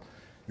lineup.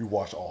 You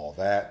watched all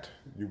that.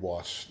 You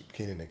watched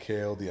Kenan and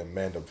Kel, the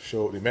Amanda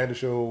Show,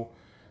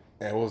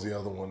 and what was the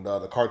other one?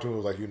 The cartoon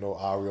was like, you know,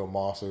 Ariel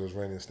Monsters,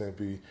 Ren and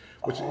Stimpy.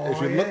 Which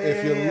if you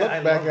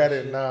look back at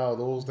it now,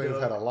 those things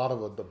had a lot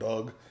of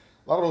Doug.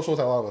 A lot of those shows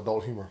had a lot of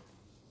adult humor.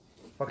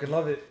 Fucking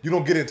love it. You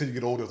don't get it until you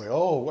get older. It's like,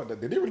 oh, what?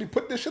 Did they really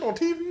put this shit on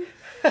TV? You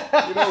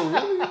know,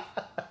 really?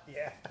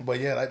 Yeah.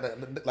 But yeah, like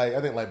I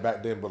think like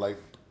back then, but like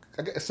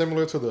I guess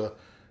similar to the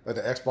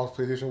Xbox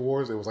PlayStation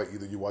Wars, it was like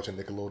either you watching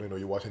Nickelodeon or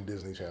you watching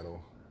Disney Channel.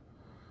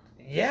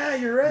 Yeah,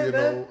 you're right,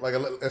 man. Know, like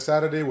a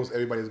Saturday was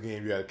everybody's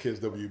game. You had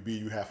Kids WB,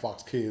 you had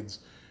Fox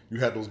Kids,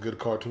 you had those good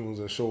cartoons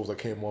and shows that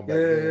came on back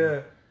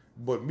then.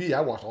 But me,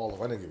 I watched all of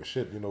them. I didn't give a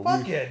shit. You know,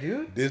 Fuck yeah,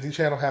 dude. Disney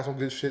Channel has some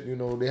good shit. You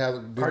know, they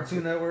have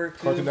Cartoon Network.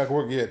 Cartoon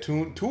Network, yeah.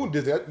 Toon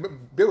Disney.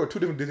 There were 2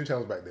 different Disney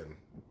channels back then.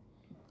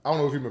 I don't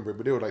know if you remember,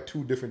 but there were like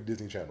 2 different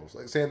Disney channels.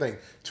 Like same thing,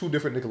 2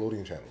 different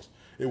Nickelodeon channels.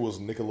 It was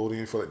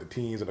Nickelodeon for like the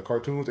teens and the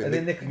cartoons, and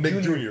then Nick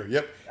Jr.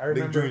 Yep, I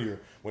remember. Nick Jr.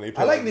 When they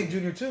I like Nick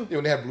Jr. too. Yeah,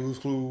 when they had Blue's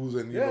Clues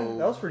and you know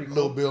that was pretty cool.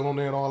 Little Bill on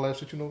there and all that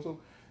shit. You know, so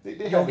they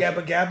Yo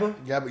Gabba Gabba.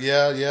 Gabba,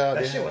 yeah.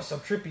 That shit was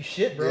some trippy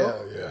shit,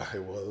 bro. Yeah,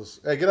 it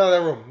was. Hey, get out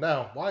of that room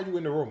now. Why are you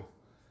in the room?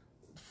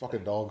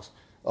 Fucking dogs.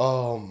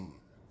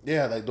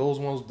 Yeah, like those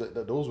ones.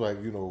 Those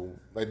like you know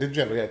like Disney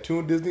Channel. You had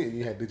Toon Disney and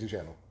you had Disney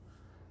Channel.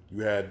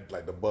 You had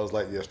like the Buzz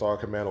Lightyear Star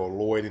Command or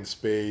Lloyd in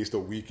Space, the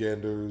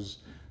Weekenders,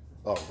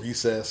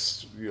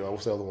 Recess. You know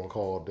what's the other one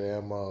called?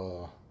 Damn,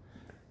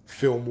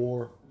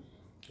 Fillmore.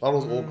 All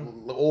those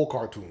old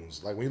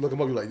cartoons. Like when you look them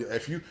up, you're like,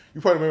 if you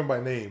probably remember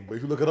my name, but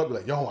if you look it up, you're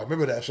like, yo, I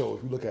remember that show.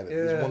 If you look at it,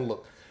 it's one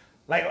look.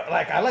 Like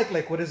I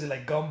like what is it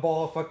like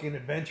Gumball, fucking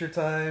Adventure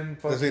Time.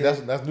 Fucking... See,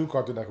 that's new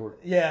Cartoon Network.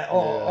 Yeah.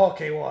 Oh,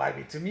 okay. Well, I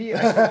mean, to me,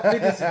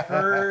 Phineas and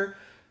Ferb.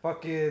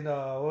 Fucking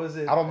what was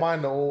it? I don't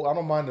mind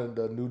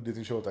the new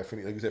Disney shows like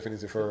you said,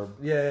 Phineas and Ferb.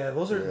 Yeah,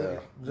 those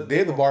are.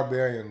 Dave the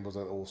Barbarian was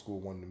an old school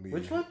one to me.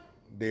 Which one?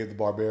 Dave the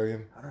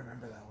Barbarian. I don't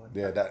remember that one.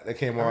 Yeah, that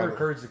came on. I remember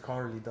Courage the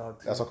Cowardly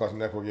Dog too. That's on Cartoon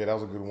Network. Yeah, that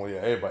was a good one. Yeah,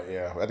 everybody.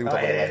 Yeah, I think we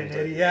talked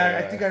about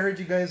that. I think I heard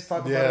you guys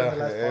talk about it in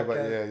the last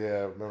podcast.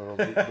 Yeah.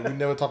 Remember, we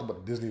never talked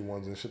about the Disney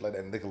ones and shit like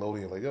that.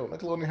 Nickelodeon, like yo,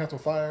 Nickelodeon had some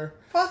fire.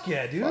 Fuck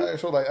yeah, dude. Fire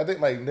show. Like I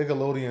think like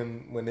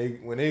Nickelodeon when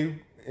they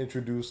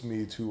introduced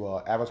me to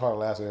Avatar: The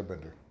Last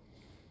Airbender.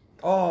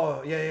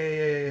 Oh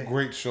yeah.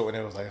 Great show, and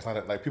it was like it's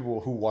not like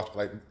people who watch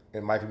like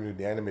in my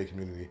community, the anime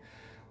community.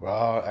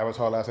 Well,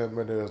 Avatar: Last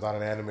Airbender is not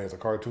an anime; it's a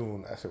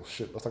cartoon. I said, well,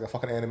 "Shit, looks like a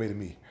fucking anime to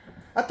me."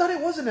 I thought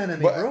it was an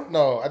anime, but, bro.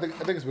 No, I think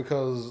it's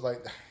because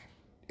like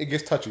it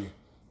gets touchy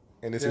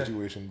in this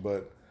situation.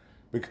 But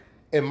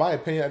in my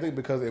opinion, I think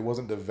because it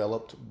wasn't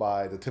developed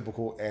by the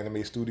typical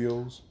anime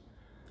studios,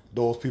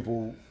 those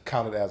people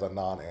counted as a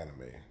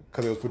non-anime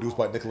because it was produced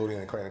by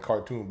Nickelodeon and a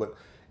cartoon. But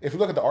if you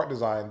look at the art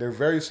design, they're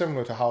very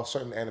similar to how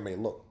certain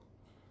anime look.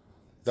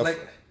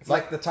 It's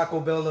like the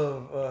Taco Bell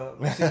of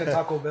we've seen the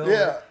Taco Bell.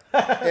 Yeah,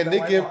 and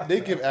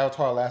they give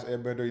Avatar: Last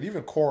Airbender and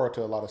even Korra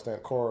to a lot of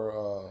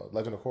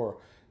Legend of Korra.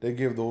 They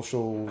give those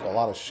shows a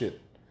lot of shit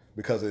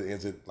because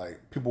it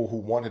like people who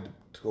wanted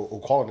to who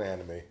call it an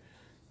anime.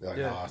 They're like,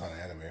 no, it's not an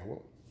anime.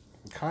 Well,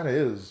 it kind of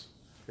is.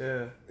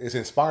 Yeah, it's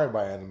inspired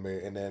by anime,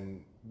 and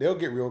then they'll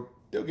get real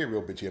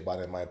bitchy about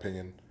it, in my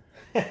opinion.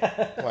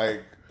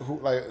 like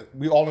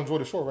we all enjoy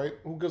the show, right?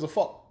 Who gives a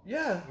fuck?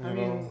 Yeah, I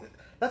mean.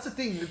 That's the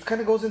thing. It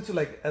kind of goes into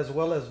like as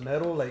well as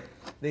metal. Like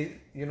they,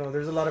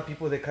 there's a lot of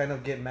people that kind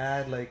of get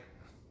mad. Like,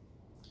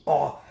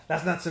 oh,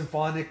 that's not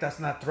symphonic. That's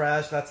not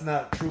thrash. That's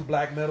not true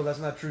black metal. That's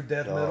not true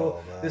death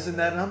metal. Man, this and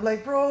that. And I'm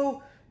like,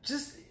 bro,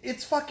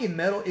 it's fucking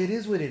metal. It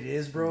is what it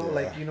is, bro. Yeah.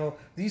 Like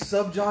these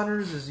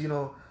subgenres is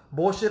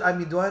bullshit. I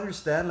mean, do I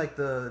understand like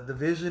the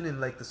division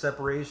and like the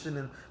separation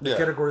and the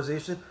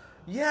categorization?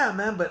 Yeah,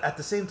 man, but at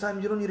the same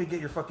time, you don't need to get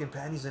your fucking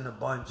panties in a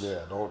bunch. Yeah,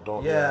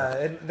 don't. Yeah,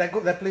 and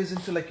that plays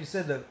into like you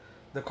said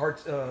the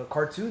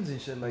cartoons and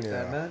shit like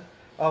that, man.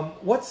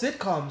 What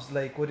sitcoms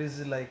like? What is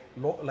it like?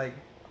 Like,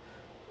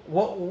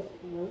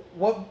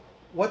 what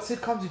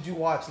sitcoms did you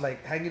watch?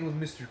 Like Hanging with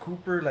Mr.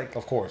 Cooper, like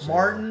of course,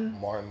 Martin,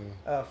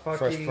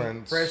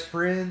 fucking Fresh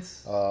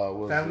Prince,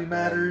 Family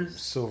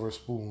Matters, Silver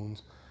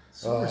Spoons.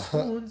 I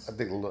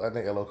think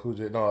LL Cool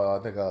J. No, I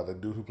think the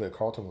dude who played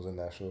Carlton was in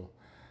that show.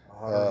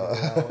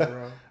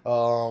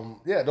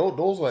 Yeah,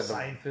 those were like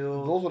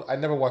Seinfeld. I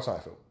never watched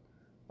Seinfeld.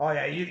 Oh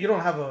yeah, you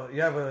don't have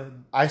a.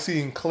 I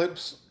seen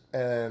clips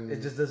and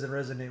it just doesn't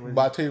resonate with.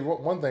 But I tell you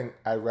one thing,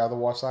 I'd rather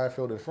watch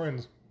Seinfeld than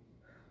Friends.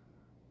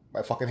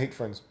 I fucking hate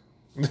Friends.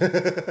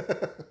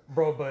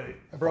 Bro, but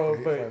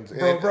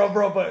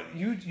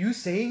you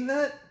saying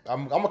that?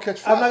 I'm gonna catch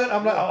fire.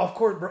 I'm not. Of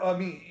course, bro. I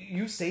mean,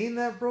 you saying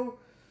that, bro.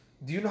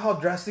 Do you know how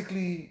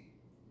drastically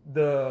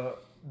the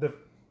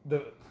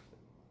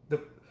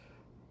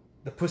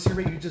pussy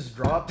rate you just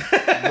dropped?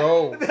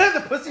 Bro.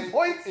 The pussy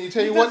points you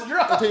tell you what,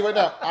 I'll tell you right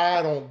now,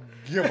 I don't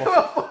give a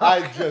fuck.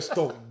 I just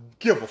don't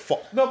give a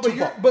fuck. No, but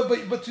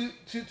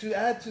to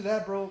add to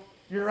that, bro,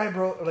 you're right,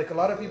 bro. Like a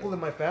lot of people in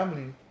my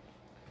family,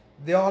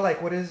 they all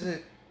like, what is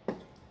it?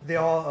 They're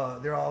all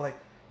like,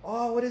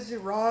 oh, what is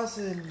it, Ross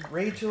and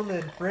Rachel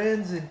and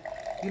Friends, and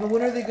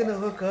when are they gonna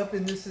hook up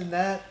and this and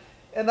that?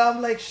 And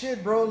I'm like,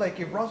 shit, bro. Like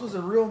if Ross was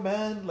a real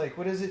man, like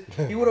what is it?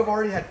 He would have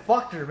already had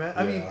fucked her, man.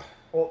 I mean,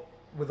 well,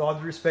 with all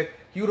due respect,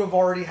 he would have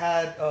already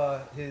had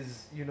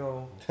his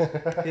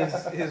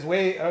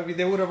way. I mean,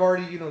 they would have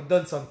already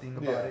done something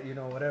about it,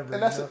 whatever.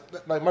 And that's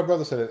like my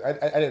brother said it.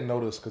 I didn't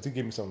notice because he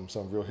gave me some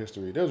real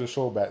history. There was a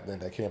show back then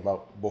that came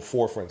out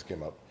before Friends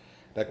came out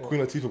that Queen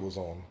Latifah was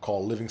on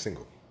called Living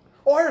Single.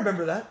 Oh, I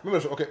remember that.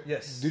 Remember? Okay.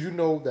 Yes. Did you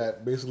know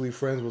that basically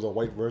Friends was a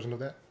white version of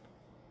that?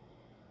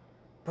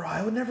 Bro,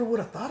 I never would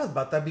have thought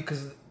about that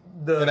because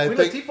the Queen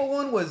Latifah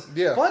one was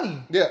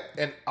funny. Yeah,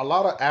 and a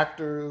lot of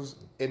actors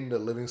in the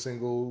Living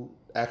Single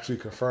actually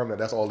confirmed that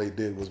that's all they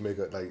did was make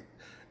it like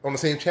on the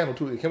same channel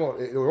too. It came out.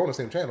 They were on the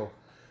same channel.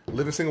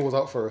 Living Single was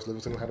out first.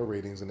 Living Single had the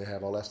ratings and they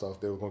had all that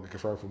stuff. They were going to get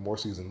confirmed for more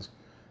seasons.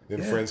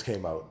 Then Friends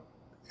came out,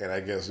 and I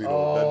guess the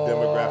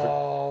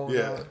demographic.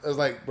 Yeah, no. It's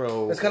like,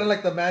 bro, it's kind of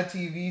like the Mad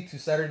TV to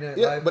Saturday Night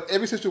Live. But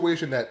every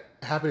situation that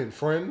happened in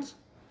Friends,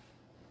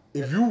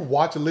 if you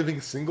watch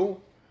Living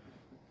Single,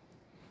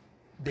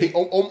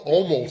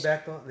 almost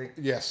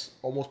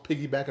almost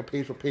piggybacking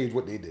page for page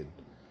what they did.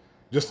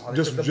 Just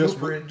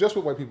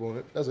with white people in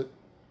it. That's it.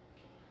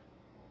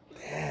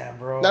 Damn,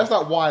 bro. That's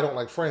not why I don't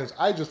like Friends.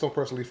 I just don't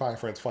personally find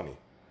Friends funny.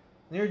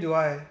 Neither do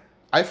I.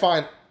 I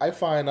find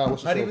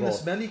what's not even the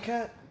Smelly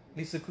Cat,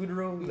 Lisa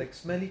Kudrow, like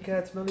Smelly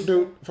Cat.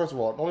 Dude, first of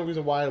all, the only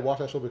reason why I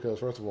watched that show because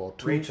first of all,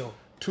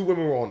 two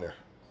women were on there,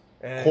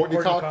 and Courtney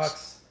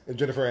Cox and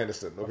Jennifer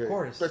Aniston. Okay, of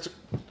course.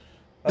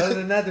 Other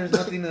than that, there's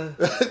nothing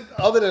to.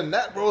 Other than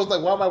that, bro, it's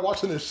like, why am I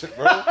watching this shit,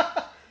 bro?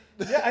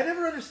 Yeah, I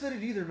never understood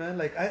it either, man.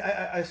 Like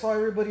I saw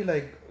everybody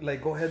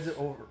like go head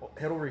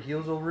over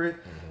heels over it,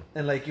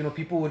 and like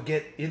people would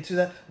get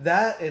into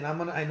that, and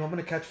I know I'm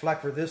gonna catch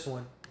flack for this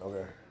one.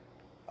 Okay.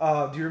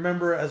 Do you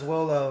remember as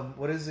well?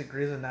 What is it,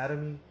 Grey's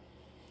Anatomy?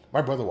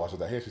 My brother watches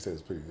that. He actually says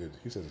it's pretty good.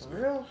 He says it's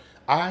good. Real?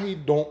 I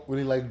don't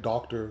really like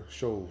doctor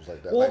shows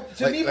like that. Well,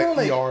 to me, bro,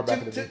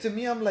 to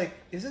me, I'm like,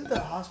 isn't the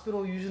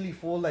hospital usually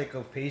full like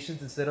of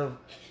patients instead of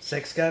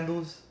sex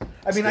scandals?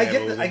 I mean, I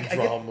get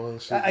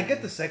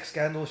the sex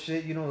scandal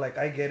shit. Like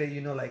I get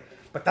it. Like,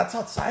 but that's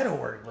outside of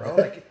work,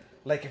 bro.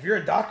 Like if you're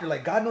a doctor,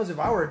 like God knows if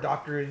I were a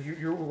doctor and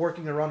you're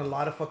working around a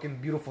lot of fucking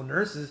beautiful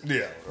nurses,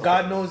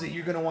 God knows that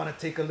you're gonna want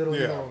to take a little,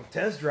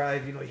 test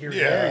drive, here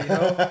and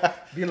there,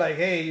 be like,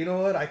 hey, you know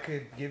what? I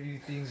could give you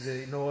things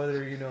that no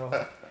other,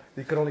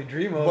 they could only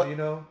dream of,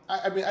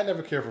 I mean, I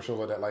never cared for shows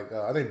like that. Like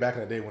I think back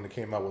in the day when it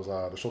came out was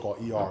the show called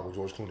ER with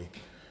George Clooney.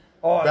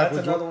 Oh, that's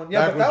another one.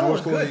 Yeah, but that one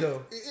was good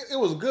though. It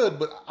was good,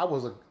 but I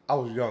was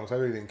young, so I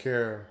really didn't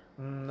care.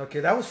 Okay,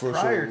 that was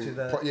prior to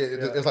that.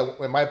 It's like,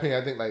 in my opinion,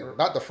 I think like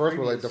not the first,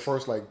 but like the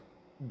first like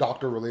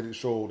doctor related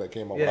show that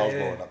came out when I was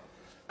growing up.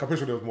 I'm pretty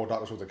sure there was more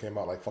doctor shows that came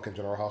out, like fucking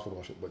General Hospital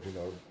and shit. But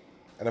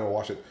I never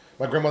watched it.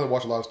 My grandmother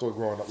watched a lot of stories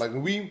growing up. Like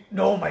when we.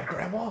 No, my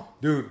grandma.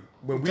 Dude,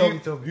 when you probably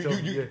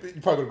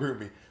gonna agree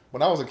with me.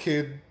 When I was a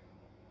kid,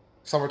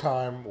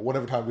 summertime or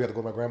whatever time we had to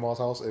go to my grandma's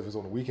house, if it's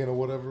on the weekend or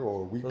whatever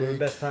or a weekday. Those are the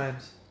best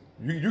times.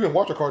 You can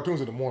watch your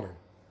cartoons in the morning,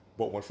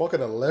 but when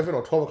fucking 11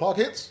 or 12 o'clock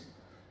hits.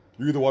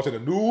 You either watching the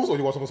news or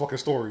you watching those fucking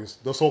stories,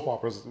 the soap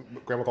operas,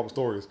 grandma called them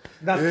stories.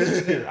 Now,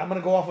 I'm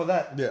gonna go off of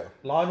that. Yeah.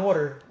 Law and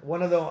Order,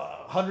 one of the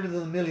hundreds of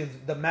the millions,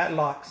 the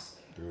Matlocks,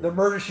 the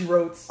Murder She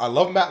Wrote. I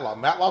love Matlock.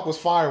 Matlock was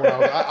fire when I'm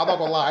not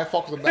gonna lie. I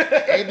fucked with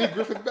Andy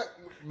Griffith.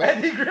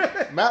 Andy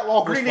Griffith.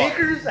 Matlock was Green fire.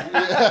 Acres.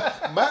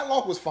 Yeah.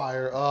 Matlock was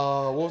fire.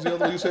 What was the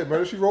other one you said?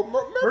 Murder She Wrote.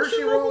 Murder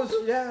She Wrote was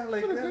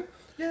like that.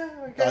 Yeah.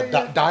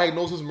 Okay.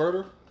 Diagnosis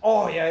Murder.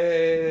 Oh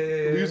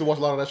yeah. We used to watch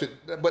a lot of that shit,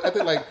 but I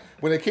think like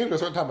when it came to a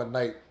certain time of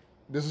night.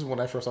 This is when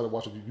I first started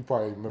watching. You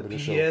probably remember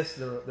this show.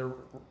 Yes,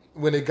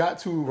 when it got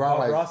to around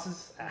like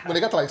Ross's. When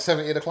it got to like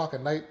 7, 8 o'clock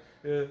at night.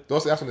 Yeah.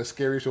 That's when the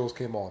scary shows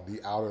came on.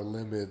 The Outer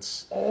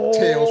Limits,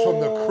 Tales from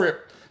the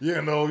Crypt. We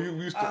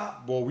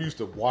used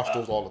to watch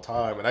those all the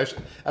time, and that's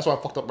why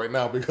I'm fucked up right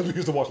now because we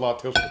used to watch a lot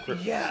of Tales from the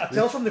Crypt. Yeah,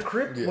 Tales from the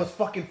Crypt was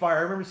fucking fire.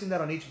 I remember seeing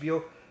that on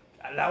HBO.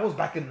 That was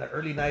back in the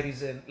early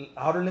 '90s, and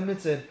Outer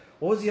Limits, and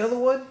what was the other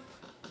one?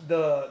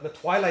 The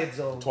Twilight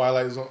Zone.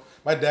 Twilight Zone.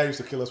 My dad used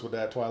to kill us with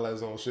that Twilight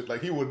Zone shit.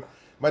 Like he would.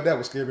 My dad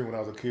would scare me when I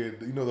was a kid.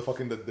 You know the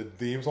fucking the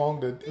theme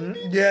song.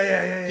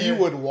 Yeah. He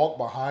would walk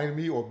behind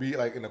me or be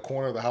like in the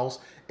corner of the house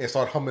and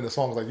start humming the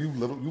songs like you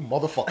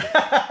motherfucker.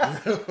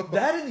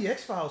 That and the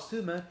X-Files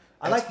too, man.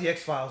 I like the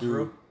X-Files,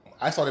 bro.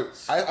 I started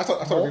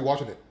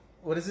rewatching it.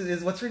 What is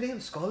it? What's her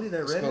name? Scully,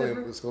 that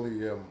redhead?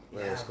 Scully,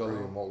 Scully,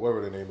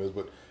 whatever the name is.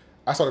 But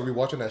I started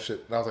rewatching that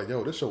shit and I was like,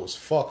 yo, this show was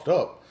fucked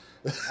up.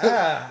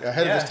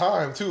 Ahead of its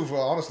time too. For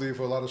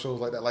a lot of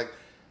shows like that, like.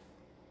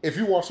 If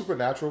you watch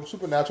Supernatural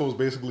is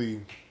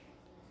basically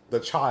the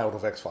child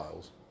of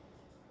X-Files.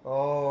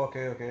 Oh,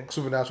 okay.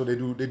 Supernatural, they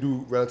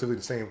do relatively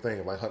the same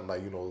thing, like hunting,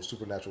 like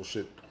supernatural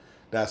shit.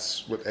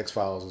 That's what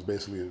X-Files is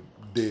basically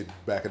did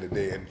back in the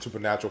day, and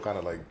Supernatural kind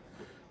of like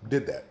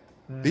did that.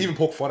 They even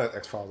poke fun at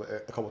X-Files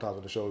a couple times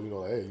in the show.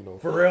 Like, hey,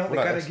 for real, they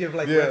kind of give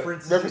like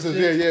references.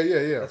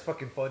 Yeah. That's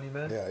fucking funny,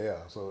 man. Yeah.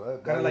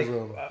 So kind of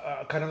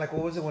like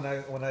what was it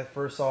when I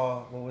first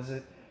saw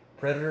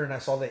Predator and I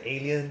saw the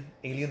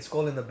alien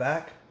skull in the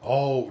back.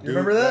 Oh, dude, you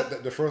remember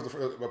that? The first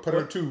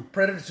Predator 2.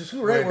 Predator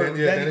 2, right? Where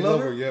Danny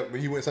Glover. Yeah,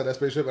 when he went inside that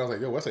spaceship, I was like,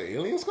 yo, that's an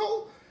alien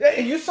skull? Yeah,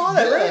 and you saw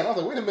that, right? And I was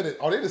like, wait a minute,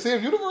 are they in the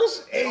same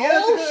universe?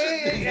 Yeah,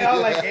 I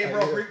was like, hey, bro,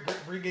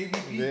 bring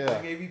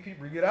AVP,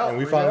 bring it out. And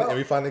we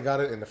finally got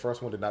it, and the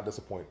first one did not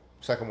disappoint.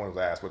 Second one was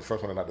ass, but the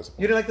first one did not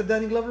disappoint. You didn't like the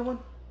Danny Glover one?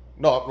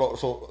 No,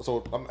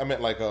 so I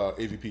meant like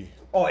AVP.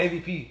 Oh,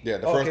 AVP. Yeah,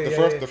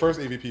 the first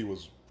AVP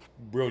was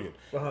brilliant.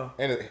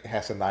 And it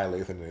has Sanaa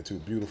Lathan in it too.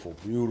 Beautiful,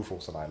 beautiful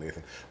Sanaa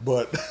Lathan.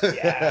 But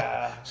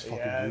yeah, it's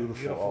fucking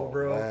beautiful,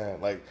 bro.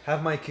 Man. Like,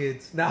 have my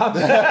kids now.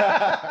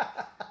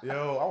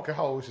 Yo, I don't care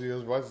how old she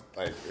is, but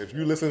like, if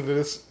you listen to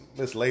this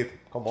Lathan,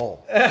 come on,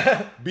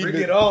 bring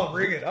it on.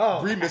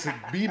 Be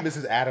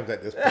Mrs. Adams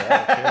at this point.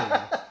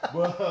 I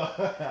don't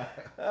care.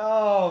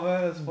 Oh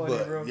man, that's funny,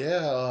 bro.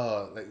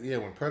 Yeah,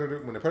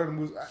 when the Predator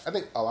moves, I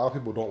think a lot of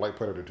people don't like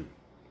Predator 2,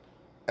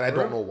 and I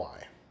don't know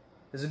why.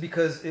 Is it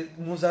because it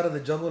moves out of the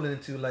jungle and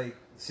into like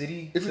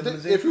city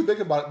civilization? If you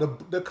think about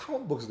it, the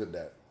comic books did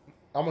that.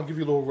 I'm gonna give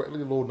you a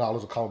little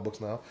knowledge of comic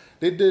books now.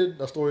 They did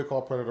a story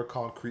called Predator: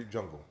 Concrete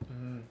Jungle.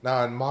 Mm-hmm.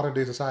 Now in modern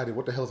day society,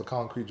 what the hell is a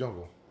concrete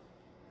jungle?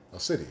 A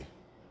city.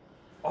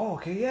 Oh,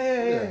 okay,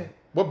 yeah.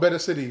 What better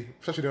city,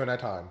 especially during that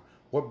time?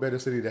 What better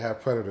city to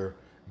have Predator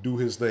do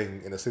his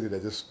thing in a city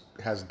that just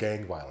has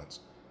gang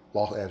violence?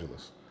 Los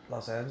Angeles.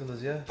 Los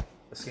Angeles, yeah.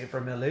 Escape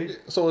from LA.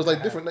 So it's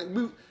like different. Like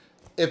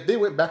if they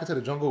went back into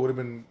the jungle, it would have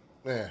been.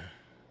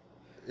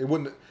 It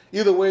wouldn't.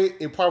 Either way,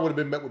 it probably would have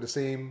been met with the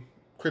same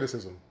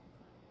criticism.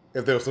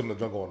 If they were still in the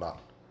jungle or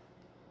not.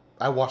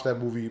 I watched that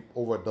movie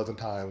over a dozen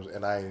times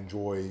and I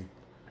enjoy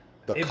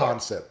the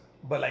concept.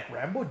 But like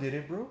Rambo did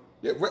it, bro.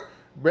 Yeah,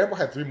 Rambo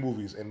had 3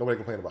 movies and nobody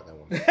complained about that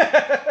one.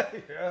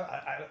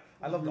 Yeah,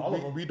 I loved all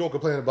of them. We don't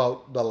complain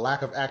about the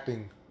lack of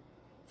acting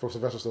for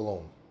Sylvester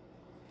Stallone.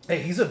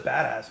 Hey, he's a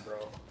badass, bro.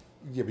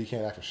 Yeah, but he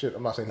can't act for shit.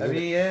 I'm not saying.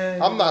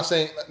 I'm not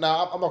saying.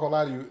 Now, I'm not gonna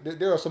lie to you.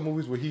 There are some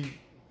movies where he,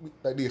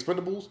 like The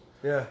Expendables.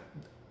 Yeah.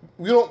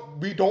 We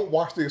don't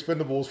watch The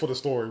Expendables for the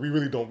story. We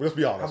really don't. Let's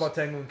be honest. How about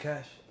Tango and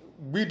Cash?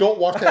 We don't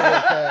watch Tango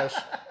and Cash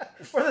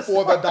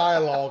for the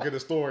dialogue in the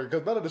story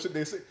because none of the shit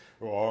they say.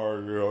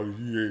 Oh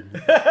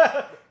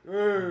yeah,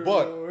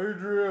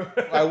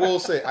 but I will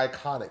say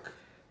iconic.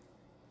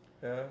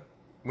 Yeah.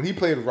 When he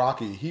played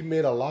Rocky, he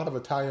made a lot of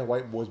Italian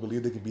white boys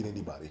believe they could beat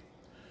anybody.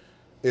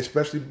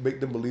 Especially make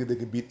them believe they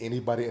could beat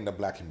anybody in the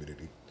black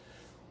community.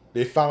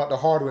 They found out the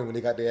hard way when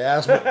they got their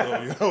ass whipped,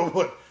 though, you know.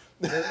 But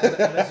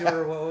unless you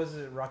were, what was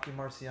it, Rocky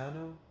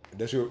Marciano?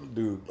 That's your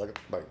dude. Like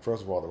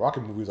first of all, the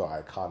Rocky movies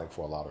are iconic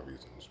for a lot of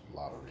reasons.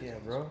 Yeah,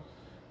 bro.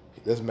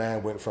 This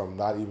man went from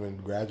not even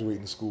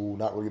graduating school,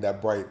 not really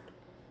that bright,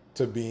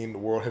 to being the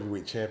world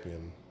heavyweight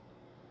champion.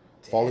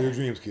 Damn. Follow your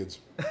dreams, kids.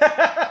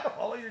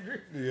 Follow your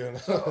dreams. Yeah.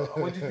 So,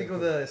 what did you think of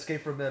the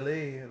Escape from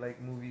LA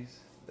like movies,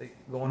 like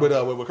going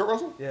on? With Kurt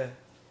Russell? Yeah.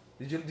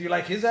 Do you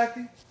like his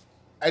acting?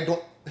 I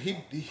don't.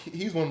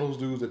 He's one of those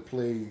dudes that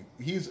play.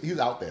 He's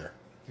out there.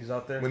 He's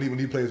out there when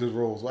he plays his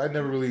roles. So I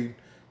never really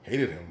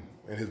hated him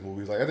in his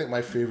movies. Like I think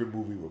my favorite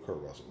movie was Kurt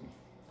Russell.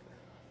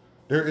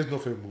 There is no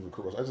favorite movie with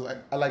Kurt Russell.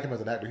 I like him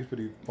as an actor. He's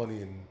pretty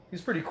funny and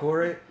he's pretty cool,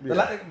 right?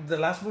 Yeah. The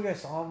last movie I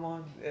saw him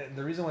on.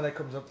 The reason why that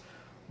comes up,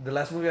 the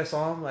last movie I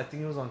saw him, I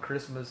think it was on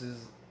Christmas.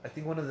 Is I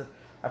think one of the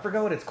I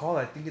forgot what it's called.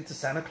 I think it's a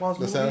Santa Claus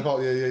movie. The Santa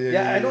Claus, yeah.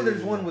 Yeah, I know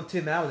there's one with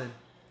Tim Allen.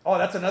 Oh,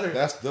 that's another.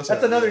 That's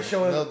another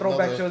show, a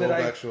throwback show that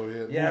I. Show,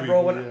 yeah,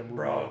 movie,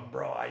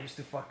 bro. I used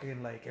to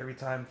fucking like every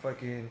time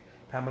fucking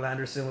Pamela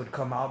Anderson would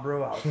come out,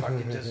 bro. I would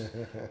fucking just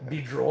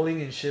be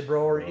drooling and shit,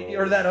 bro.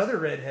 Or that other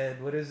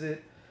redhead. What is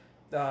it?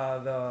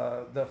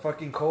 The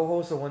fucking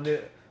co-host, the one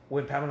that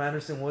when Pamela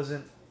Anderson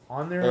wasn't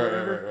on there or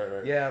whatever.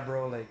 Right. Yeah,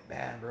 bro. Like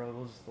man, bro,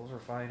 those were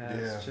fine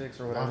ass chicks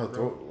or whatever.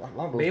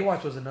 Bro.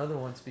 Baywatch was another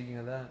one. Speaking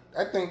of that,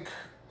 I think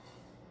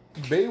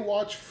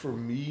Baywatch for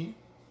me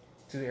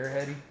too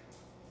airheady.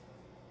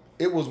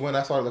 It was when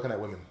I started looking at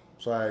women.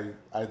 So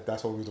I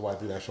that's the reason why I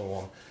threw that show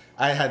on.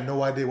 I had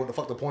no idea what the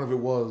fuck the point of it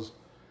was.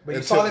 But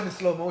you saw it in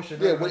slow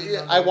motion.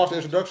 Yeah, I watched the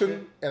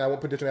introduction and I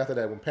went petition after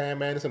that. When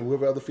Pam Anderson,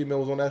 whoever other female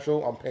was on that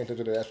show, I'm paying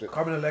attention to that shit.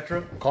 Carmen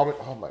Electra?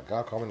 Oh my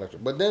god, Carmen Electra.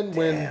 But then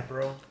when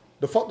bro.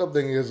 The fucked up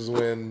thing is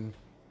when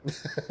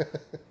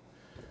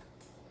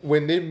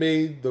when they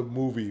made the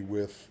movie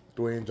with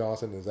Dwayne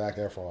Johnson and Zac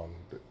Efron,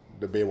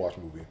 the Baywatch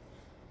movie.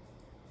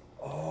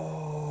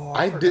 Oh,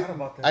 I forgot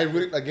about that. I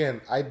really,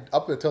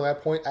 up until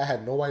that point, I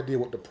had no idea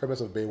what the premise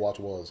of Baywatch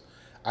was.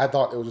 I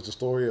thought it was just a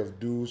story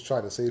of dudes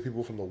trying to save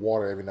people from the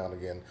water every now and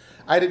again.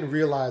 I didn't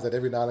realize that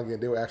every now and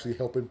again they were actually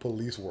helping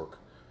police work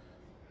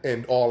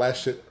and all that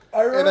shit.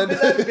 I remember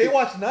that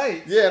Baywatch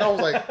night. Yeah, and I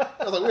was like,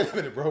 wait a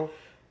minute, bro.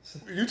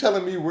 You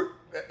telling me we're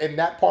in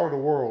that part of the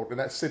world, in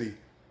that city,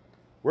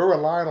 we're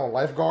relying on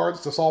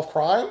lifeguards to solve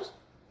crimes?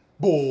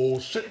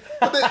 Bullshit.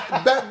 But then,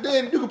 back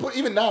then, you can put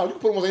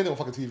almost anything on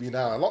fucking TV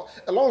now.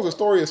 As long as the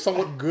story is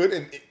somewhat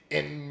good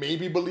and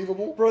maybe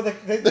believable. Bro,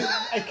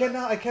 I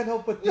can't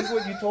help but think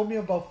what you told me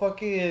about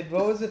fucking,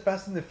 what was it,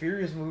 Fast and the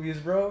Furious movies,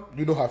 bro?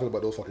 You know how I feel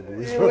about those fucking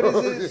movies, yeah, bro.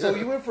 What is it? So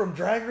you went from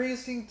drag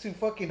racing to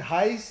fucking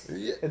heist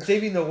and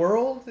saving the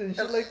world and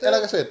shit like that?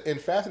 And like I said, in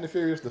Fast and the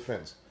Furious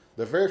defense,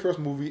 the very first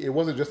movie, it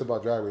wasn't just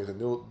about drag racing.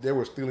 They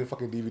were stealing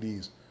fucking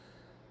DVDs.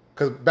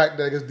 Because back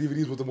then, I guess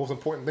DVDs was the most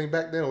important thing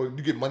back then, or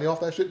you get money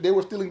off that shit. They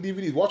were stealing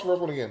DVDs. Watch the first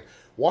one again.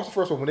 Watch the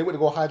first one when they went to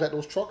go hijack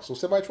those trucks,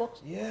 those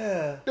semi-trucks.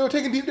 Yeah. They were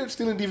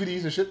stealing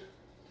DVDs and shit.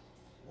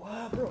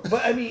 Wow, bro.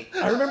 But I mean,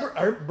 I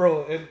remember,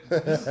 bro,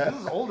 this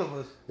is old of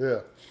us.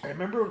 Yeah. I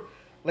remember,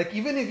 like,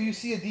 even if you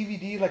see a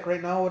DVD, like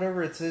right now,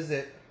 whatever, it says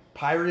that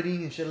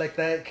pirating and shit like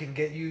that can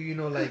get you, you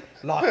know, like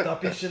locked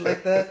up and shit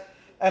like that.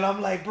 And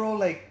I'm like, bro,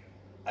 like,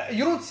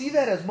 you don't see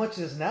that as much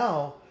as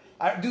now.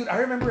 Dude, I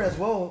remember as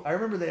well. I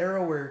remember the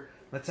era where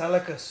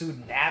Metallica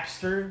sued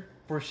Napster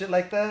for shit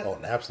like that. Oh,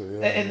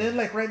 Napster, yeah. And then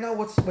like right now,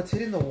 what's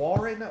hitting the wall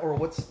right now, or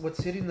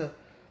what's hitting the?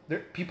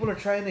 People are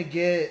trying to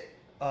get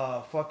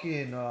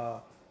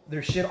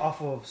their shit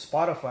off of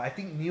Spotify. I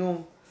think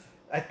Neil.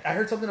 I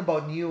heard something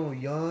about Neil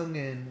Young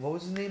and what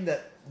was his name?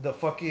 The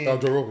fucking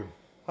Joe Rogan.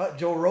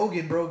 Joe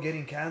Rogan, bro,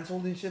 getting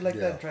canceled and shit like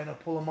that, and trying to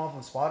pull him off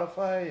of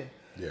Spotify. And,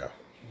 yeah.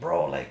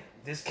 Bro, like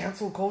this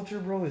cancel culture,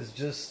 bro, is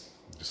just.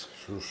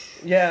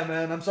 Yeah,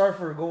 man. I'm sorry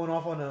for going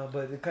off on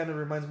but it kind of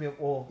reminds me of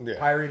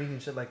pirating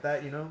and shit like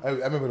that. You know. I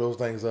remember those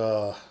things.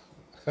 I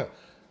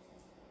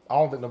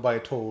don't think nobody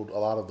told a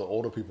lot of the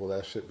older people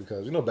that shit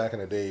because you know back in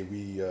the day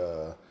when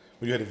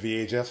you had a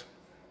VHS.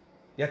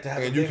 You have to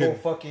have a big old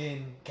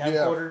fucking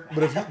camcorder.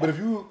 Yeah, but if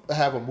you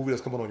have a movie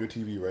that's coming on your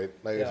TV, right?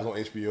 Like if it's on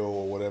HBO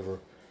or whatever,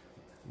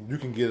 you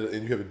can get it,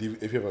 and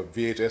if you have a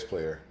VHS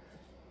player,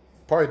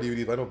 probably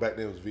DVD. But I know back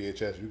then it was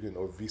VHS.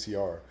 Or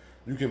VCR.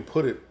 You can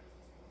put it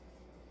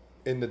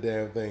in the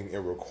damn thing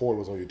and record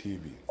what's on your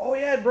TV. Oh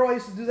yeah, bro! I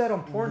used to do that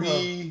on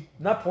Pornhub.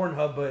 Not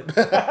Pornhub, but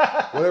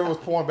whatever was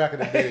porn back in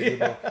the day. You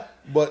know?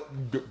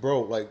 But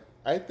bro, like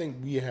I think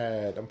we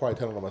had. I'm probably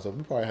telling on myself.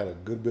 We probably had a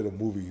good bit of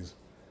movies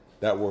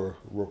that were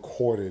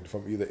recorded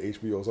from either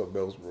HBO or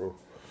something else, bro.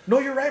 No,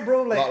 you're right,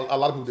 bro. Like a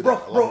lot of people did bro,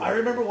 that. Bro, I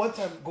remember one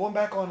time going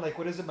back on like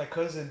what is it? My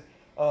cousin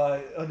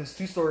on his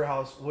 2-story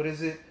house. What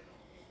is it?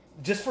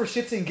 Just for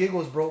shits and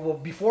giggles, bro. Well,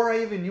 before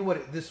I even knew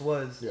what this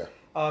was. Yeah.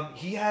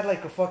 He had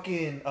like a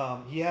fucking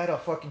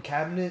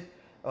cabinet,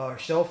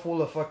 shelf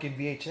full of fucking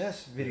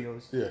VHS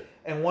videos. Yeah.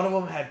 And one of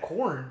them had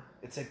Korn.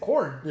 It said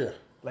Korn. Yeah.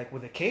 Like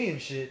with a K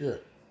and shit. Yeah.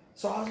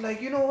 So I was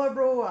like, you know what,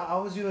 bro? I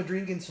was,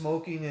 drinking,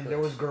 smoking, and there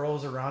was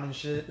girls around and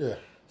shit. Yeah.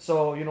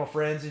 So,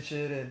 friends and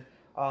shit. And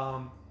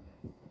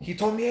he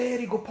told me, hey,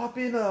 Eddie, go pop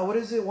in, what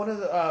is it? One of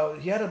the,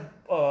 he had a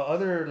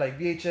other, like,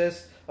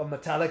 VHS of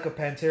Metallica,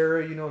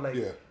 Pantera,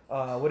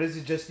 what is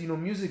it? Just,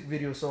 music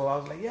video. So I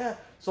was like, yeah.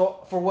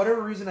 So for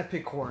whatever reason, I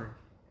picked Korn.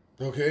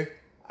 Okay.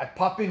 I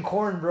pop in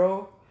Korn,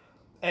 bro.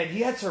 And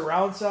he had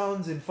surround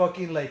sounds and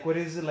fucking, like, what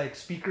is it? Like,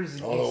 speakers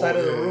inside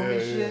of the room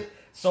and shit.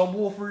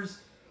 Subwoofers.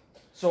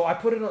 So I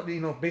put it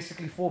on,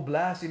 basically full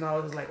blast. I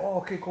was like, oh,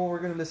 okay, cool. We're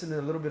going to listen to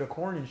a little bit of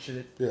Korn and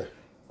shit. Yeah.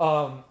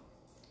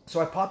 So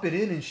I pop it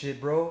in and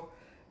shit, bro.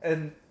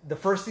 And the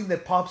first thing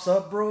that pops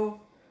up, bro,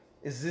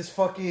 is this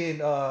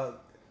fucking,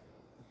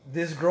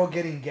 this girl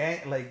getting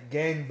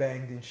gang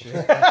banged and shit.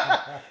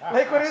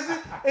 Like, what is it?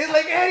 It's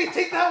like, hey,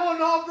 take that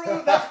one off,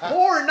 bro. That's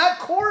porn, not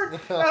Korn.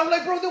 And I'm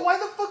like, bro, then why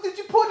the fuck did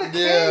you put a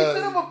K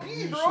instead of a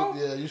P, bro?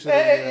 You should.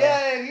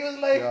 And he was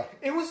like,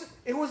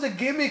 it was a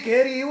gimmick,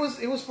 Eddie. It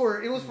was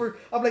for.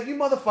 I'm like, you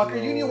motherfucker,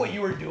 no. You knew what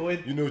you were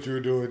doing. You knew what you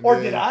were doing.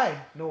 Or did I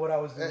know what I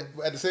was doing?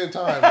 At the same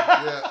time,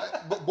 yeah.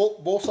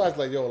 Both sides,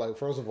 like, yo, like,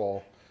 first of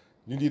all,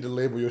 you need to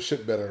label your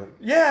shit better.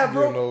 Yeah,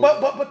 bro.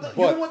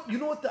 But you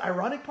know what the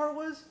ironic part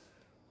was?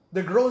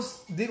 The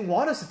girls didn't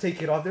want us to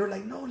take it off. They were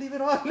like, no, leave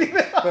it on, leave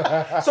it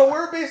on. So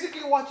we're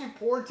basically watching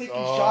porn, taking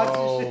shots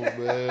and shit.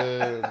 Oh,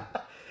 man.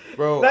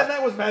 Bro. That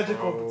night was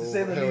magical, to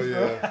say the least,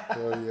 bro.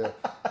 Hell yeah.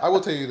 I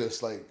will tell you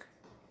this, like,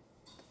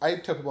 I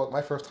talked about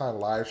my first time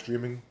live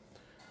streaming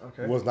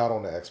was not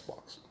on the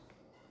Xbox.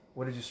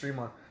 What did you stream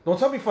on? Don't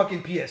tell me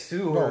fucking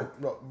PS2.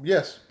 No,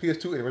 yes,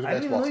 PS2 and original Xbox. I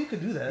didn't even know you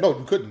could do that. No,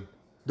 you couldn't.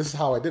 This is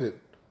how I did it.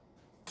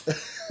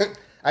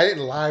 I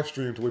didn't live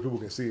stream to where people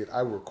can see it. I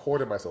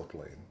recorded myself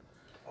playing.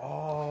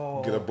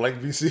 Oh. Get a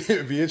blank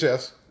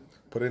VHS,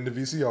 put it in the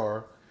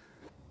VCR,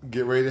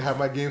 get ready to have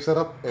my game set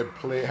up, and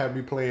have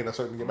me playing a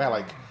certain game. I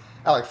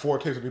had like 4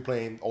 tapes of me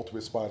playing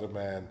Ultimate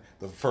Spider-Man,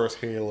 the first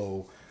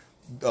Halo,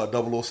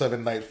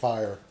 007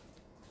 Nightfire.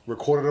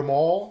 Recorded them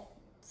all,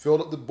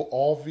 filled up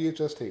all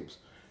VHS tapes,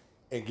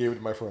 and gave it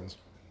to my friends.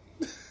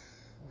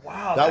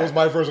 Wow. That was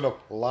my version of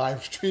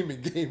live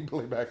streaming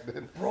gameplay back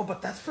then. Bro,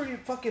 but that's pretty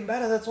fucking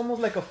bad. That's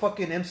almost like a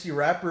fucking MC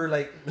rapper,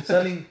 like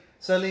selling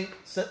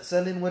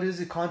what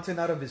is it, content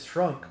out of his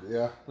trunk.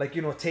 Yeah. Like,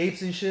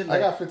 tapes and shit. I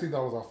got $15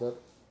 off that.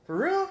 For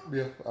real?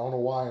 Yeah. I don't know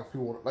why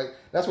people want, like,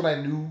 that's when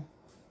I knew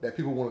that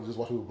people want to just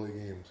watch people play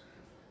games.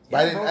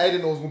 But yeah, I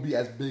didn't know it was going to be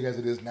as big as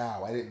it is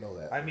now. I didn't know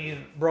that. I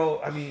mean,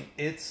 bro,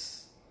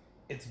 it's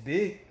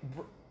big.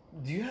 Bro,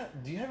 do you have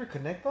your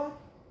Connect on?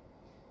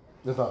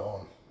 It's not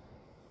on.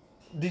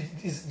 Did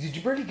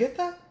you barely get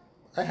that?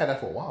 I had that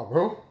for a while,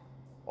 bro.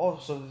 Oh,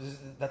 so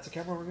that's a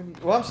camera we're gonna.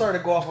 Well, I'm sorry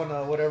to go off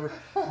on whatever,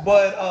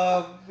 but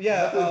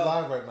yeah. Nothing's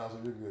live right now, so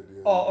you're good.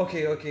 Yeah. Oh,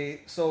 okay.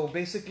 So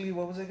basically,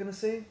 what was I gonna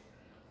say?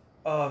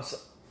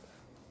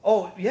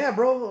 Yeah,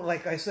 bro.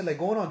 Like I said, like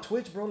going on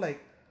Twitch, bro. Like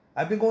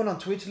I've been going on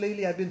Twitch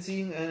lately. I've been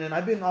seeing, and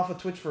I've been off of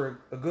Twitch for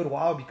a good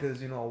while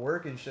because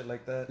work and shit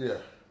like that. Yeah.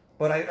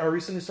 But I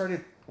recently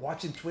started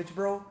watching Twitch,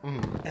 bro,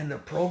 and the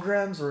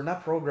programs, or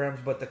not programs,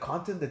 but the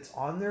content that's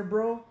on there,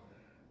 bro,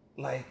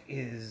 like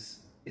is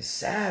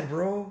sad,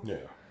 bro. Yeah.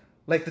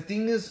 Like the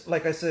thing is,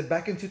 like I said,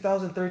 back in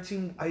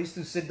 2013, I used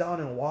to sit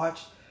down and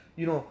watch,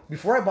 you know,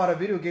 before I bought a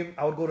video game,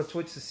 I would go to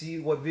Twitch to see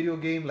what video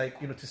game, like,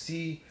 you know, to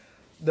see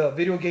the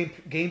video game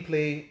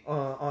gameplay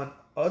on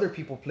other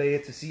people play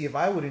it, to see if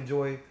I would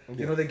enjoy,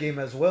 you know, the game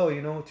as well,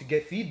 you know, to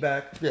get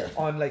feedback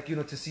on, like, you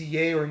know, to see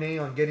yay or nay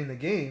on getting the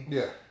game.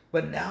 Yeah.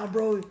 But now,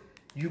 bro,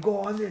 you go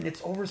on there and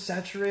it's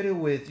oversaturated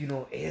with, you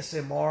know,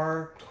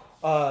 ASMR,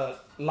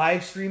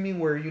 live streaming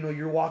where, you know,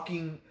 you're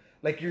walking,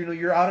 like, you know,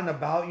 you're out and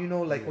about, you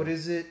know, like, what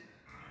is it?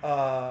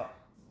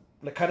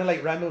 Like, kind of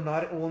like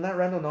Randonautica, well, not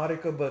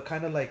Randonautica, but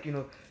kind of like, you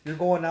know, you're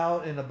going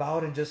out and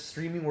about and just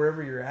streaming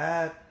wherever you're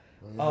at.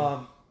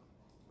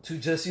 To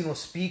just, you know,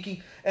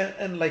 speaking.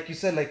 And like you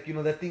said, like, you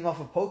know, that thing off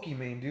of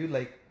Pokimane, dude,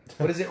 like,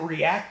 what is it?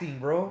 Reacting,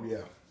 bro.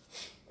 Yeah.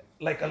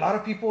 Like, a lot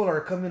of people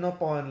are coming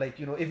up on, like,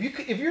 you know, if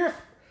you're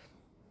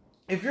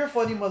a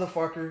funny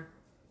motherfucker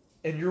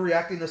and you're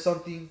reacting to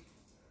something,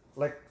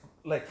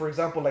 like for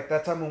example, like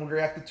that time when we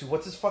reacted to,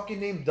 what's his fucking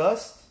name?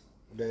 Dust?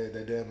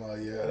 That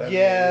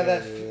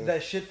damn,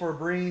 that shit for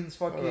brains,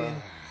 fucking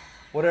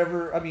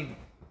whatever. I mean,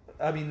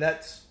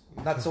 that's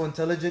not so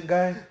intelligent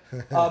guy.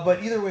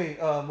 But either way,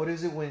 what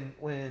is it?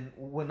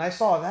 When I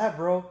saw that,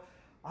 bro,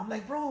 I'm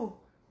like, bro,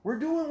 we're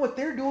doing what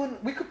they're doing.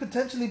 We could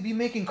potentially be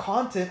making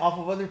content off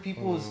of other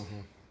people's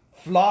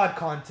flawed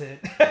content.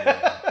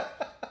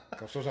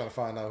 I'm still trying to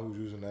find out who's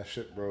using that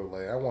shit, bro.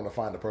 Like, I want to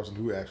find the person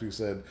who actually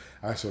said,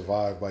 I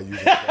survived by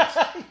using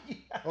that.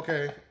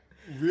 Okay.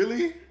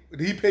 Really? Did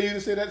he pay you to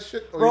say that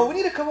shit? Bro, we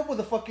need to come up with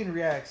a fucking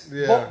reacts.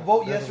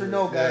 Vote yes or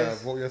no, guys. Yeah,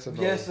 vote yes or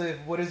no. Yes,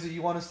 what is it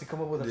you want us to come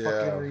up with a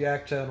fucking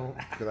react channel?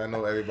 Because I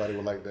know everybody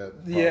would like that.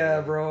 Probably. Yeah,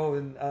 bro.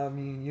 And I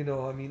mean, you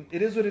know,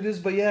 it is what it is.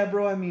 But yeah,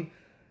 bro, I mean,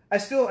 I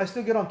still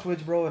get on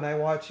Twitch, bro, and I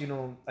watch, you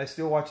know, I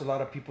still watch a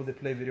lot of people that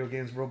play video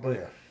games, bro.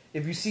 But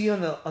if you see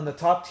on the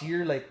top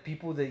tier, like,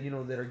 people that, you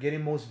know, that are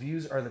getting most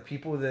views are the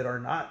people that are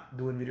not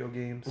doing video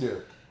games. Yeah.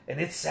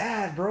 And it's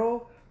sad,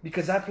 bro.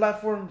 Because that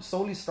platform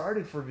solely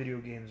started for video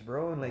games,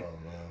 bro. And, like,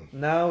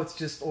 now it's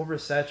just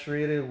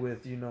oversaturated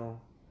with, you know,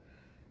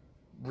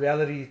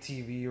 reality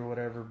TV or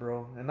whatever,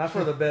 bro. And not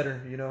for the better,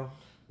 you know.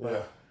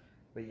 But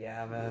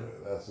yeah, man.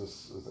 Yeah, that's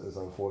just, it's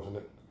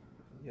unfortunate.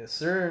 Yes,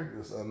 sir.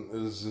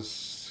 It's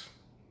just,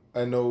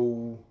 I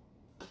know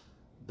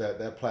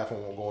that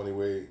platform won't go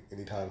anywhere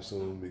anytime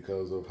soon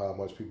because of how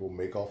much people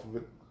make off of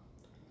it.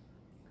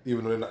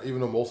 Even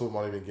though most of them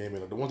aren't even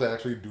gaming. Like, the ones that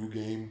actually do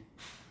game,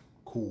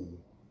 cool.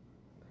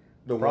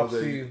 Props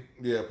to you.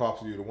 Yeah,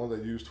 props to you. The ones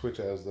that use Twitch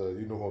as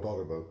you know who I'm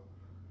talking about.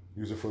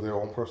 Use it for their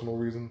own personal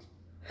reasons.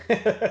 And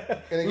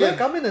again,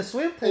 look, I'm in a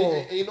swim pool.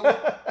 And you know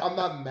what? I'm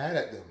not mad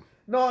at them.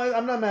 No,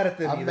 I'm not mad at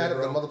them. I'm mad at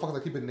the motherfuckers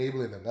that keep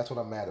enabling them. That's what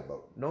I'm mad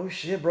about. No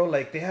shit, bro.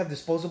 Like, they have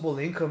disposable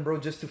income, bro,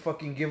 just to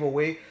fucking give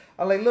away.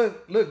 I'm like,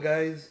 look,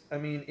 guys. I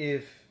mean,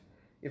 if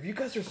you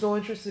guys are so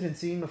interested in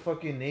seeing a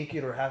fucking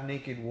naked or half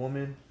naked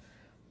woman,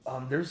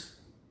 there's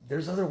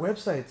other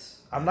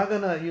websites. I'm not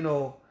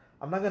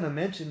gonna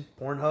mention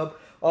Pornhub.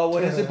 Oh,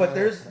 what is it? But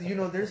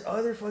there's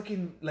other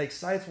fucking, like,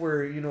 sites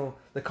where, you know,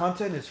 the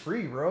content is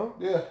free, bro.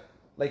 Yeah.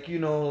 Like, you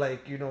know,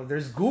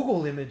 there's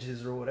Google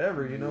Images or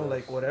whatever, you know,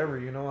 like, whatever,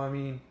 you know. I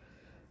mean,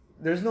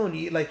 there's no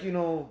need, like, you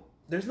know,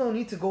 there's no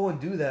need to go and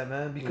do that,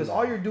 man, because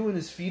all you're doing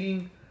is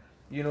feeding,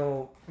 you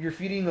know, you're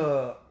feeding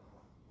a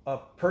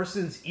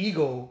person's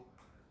ego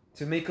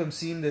to make them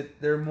seem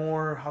that they're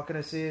more, how can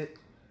I say it,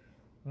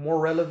 more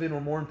relevant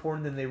or more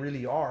important than they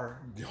really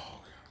are.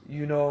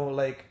 You know,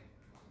 like,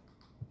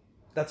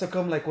 that's how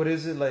come, like, what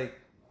is it, like,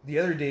 the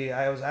other day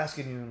I was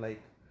asking you,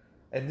 like,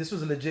 and this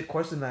was a legit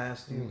question I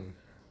asked you.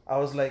 I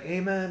was like,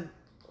 hey, man,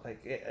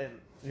 like, and,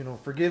 you know,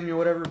 forgive me or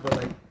whatever, but,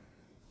 like,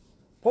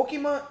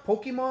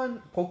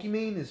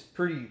 Pokimane is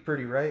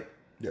pretty, right?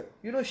 Yeah.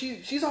 You know,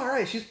 she's all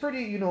right. She's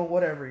pretty, you know,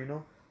 whatever, you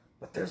know.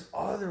 But there's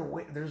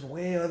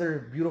way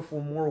other beautiful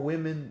more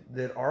women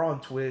that are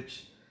on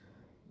Twitch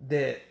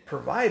that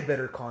provide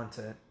better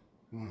content.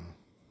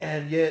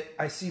 And yet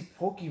I see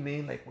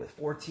Pokimane, like, with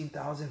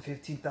 14,000,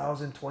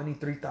 15,000,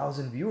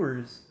 23,000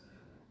 viewers,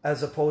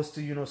 as opposed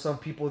to, you know, some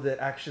people that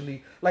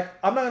actually, like,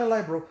 I'm not gonna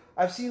lie, bro.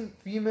 I've seen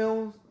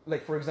females,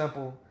 like, for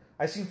example,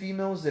 I've seen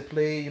females that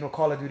play, you know,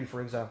 Call of Duty, for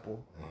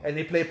example, and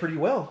they play pretty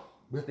well.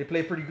 They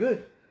play pretty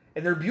good,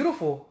 and they're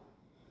beautiful,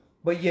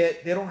 but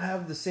yet they don't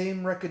have the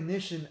same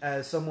recognition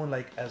as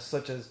someone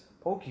such as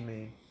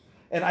Pokimane,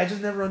 and I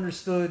just never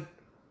understood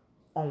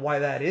on why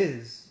that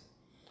is.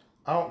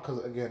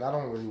 Because again, I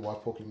don't really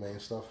watch Pokimane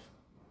stuff.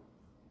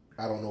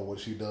 I don't know what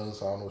she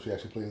does. I don't know if she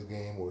actually plays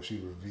game or if she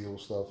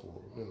reveals stuff,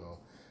 or, you know.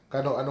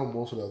 I know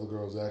most of the other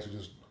girls are actually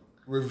just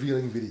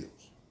revealing videos.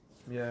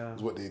 Yeah,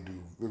 is what they do.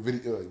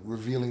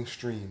 Revealing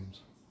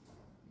streams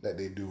that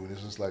they do, and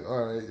it's just like,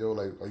 all right, yo,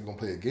 like, are you gonna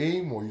play a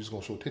game or are you just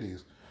gonna show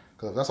titties?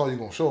 Because if that's all you're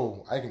gonna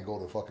show, I can go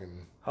to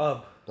fucking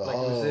Hub, the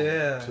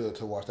Hub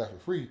to watch that for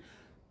free.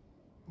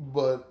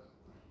 But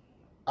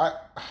I'm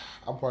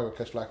probably gonna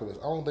catch flack for this.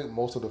 I don't think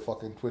most of the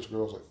fucking Twitch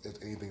girls is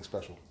anything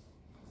special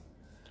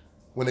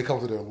when it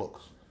comes to their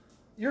looks.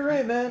 You're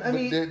right, man. I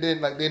mean,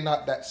 they're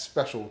not that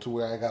special to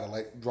where I gotta,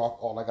 like, drop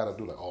all I gotta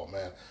do. Like, oh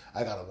man,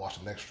 I gotta watch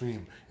the next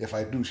stream. If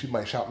I do, she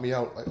might shout me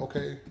out. Like,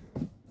 okay,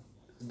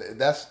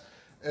 that's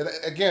And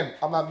again,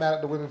 I'm not mad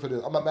at the women for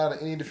this. I'm not mad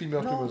at any of the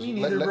female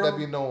streamers. Let that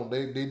be known.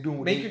 They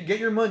do. Get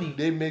your money.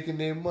 They making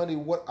their money.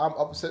 What I'm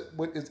upset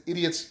with is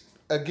idiots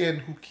again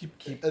who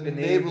keep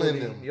enabling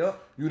them.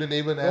 Yep. You the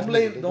enabling ass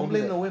nigga. Don't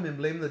blame the women.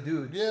 Blame the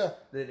dudes. Yeah.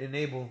 That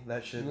enable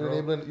that shit, bro.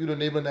 You the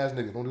enabling ass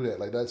nigga. Don't do that.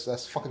 Like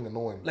that's fucking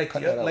annoying. Like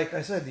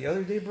I said the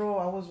other day, bro.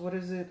 I was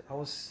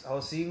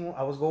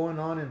I was going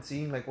on and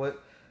seeing like what.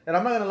 And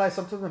I'm not gonna lie.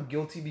 Sometimes I'm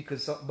guilty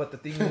because. But the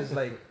thing is,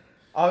 like,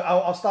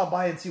 I'll stop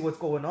by and see what's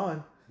going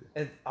on.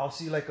 And I'll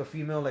see like a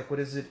female, like what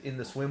is it, in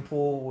the swim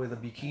pool with a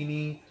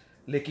bikini,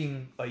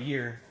 licking a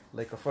ear,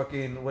 like a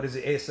fucking, what is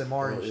it,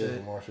 ASMR and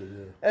shit. ASMR shit,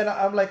 yeah. And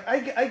I'm like,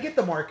 I get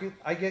the market,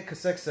 I get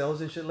sex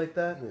sells and shit like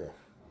that. Yeah.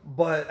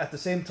 But at the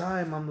same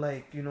time, I'm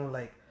like, you know,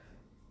 like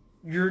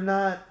you're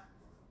not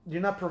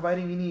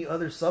providing any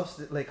other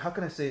substance. Like, how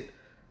can I say it?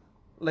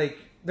 Like,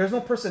 there's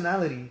no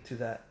personality to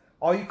that.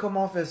 All you come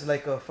off as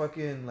like a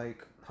fucking,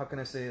 like, how can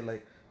I say it?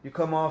 Like, you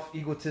come off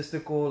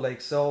egotistical,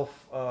 like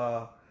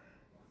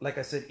like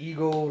I said,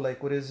 ego,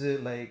 like, what is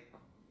it? Like,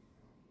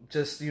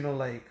 just, you know,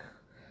 like,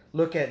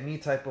 look at me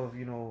type of,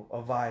 you know,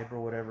 a vibe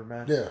or whatever,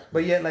 man. Yeah.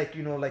 But yet, like,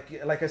 you know,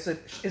 like I said,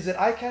 is it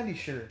eye candy?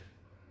 Sure.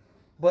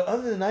 But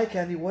other than eye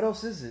candy, what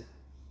else is it?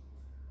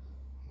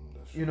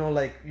 You know,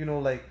 like,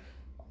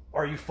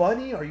 are you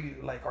funny? Are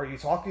you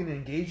talking and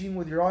engaging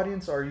with your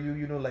audience? Are you,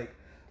 you know, like,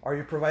 are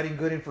you providing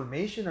good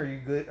information? Are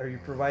you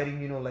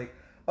providing, you know, like,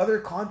 other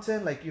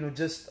content? Like, you know,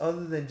 just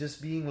other than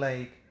just being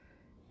like,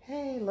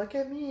 hey, look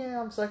at me,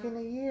 I'm sucking a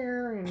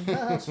ear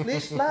and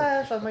splish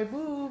splash on my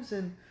boobs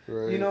and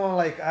you know,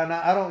 like, and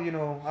I don't, you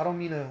know, I don't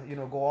mean to, you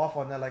know, go off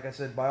on that. Like I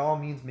said, by all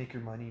means, make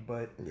your money,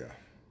 but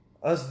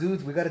us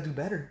dudes, we got to do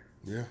better.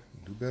 Yeah,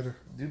 do better.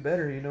 Do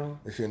better, you know.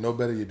 If you know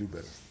better, you do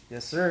better.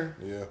 Yes, sir.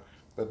 Yeah,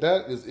 but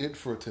that is it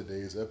for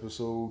today's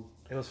episode.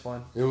 It was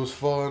fun.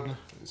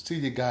 See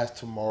you guys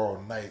tomorrow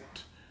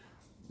night,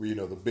 where, you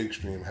know, the big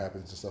stream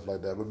happens and stuff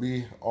like that. But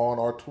be on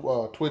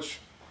our Twitch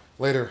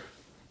later.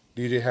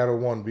 DJ Hatter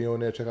 1, be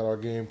on there, check out our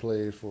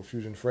gameplays for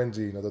Fusion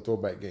Frenzy, another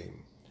throwback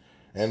game,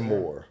 and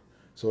more.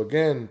 So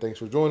again, thanks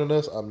for joining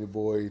us. I'm your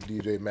boy,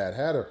 DJ Mad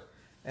Hatter.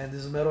 And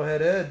this is Metalhead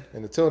Ed.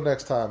 And until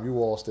next time, you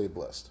all stay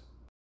blessed.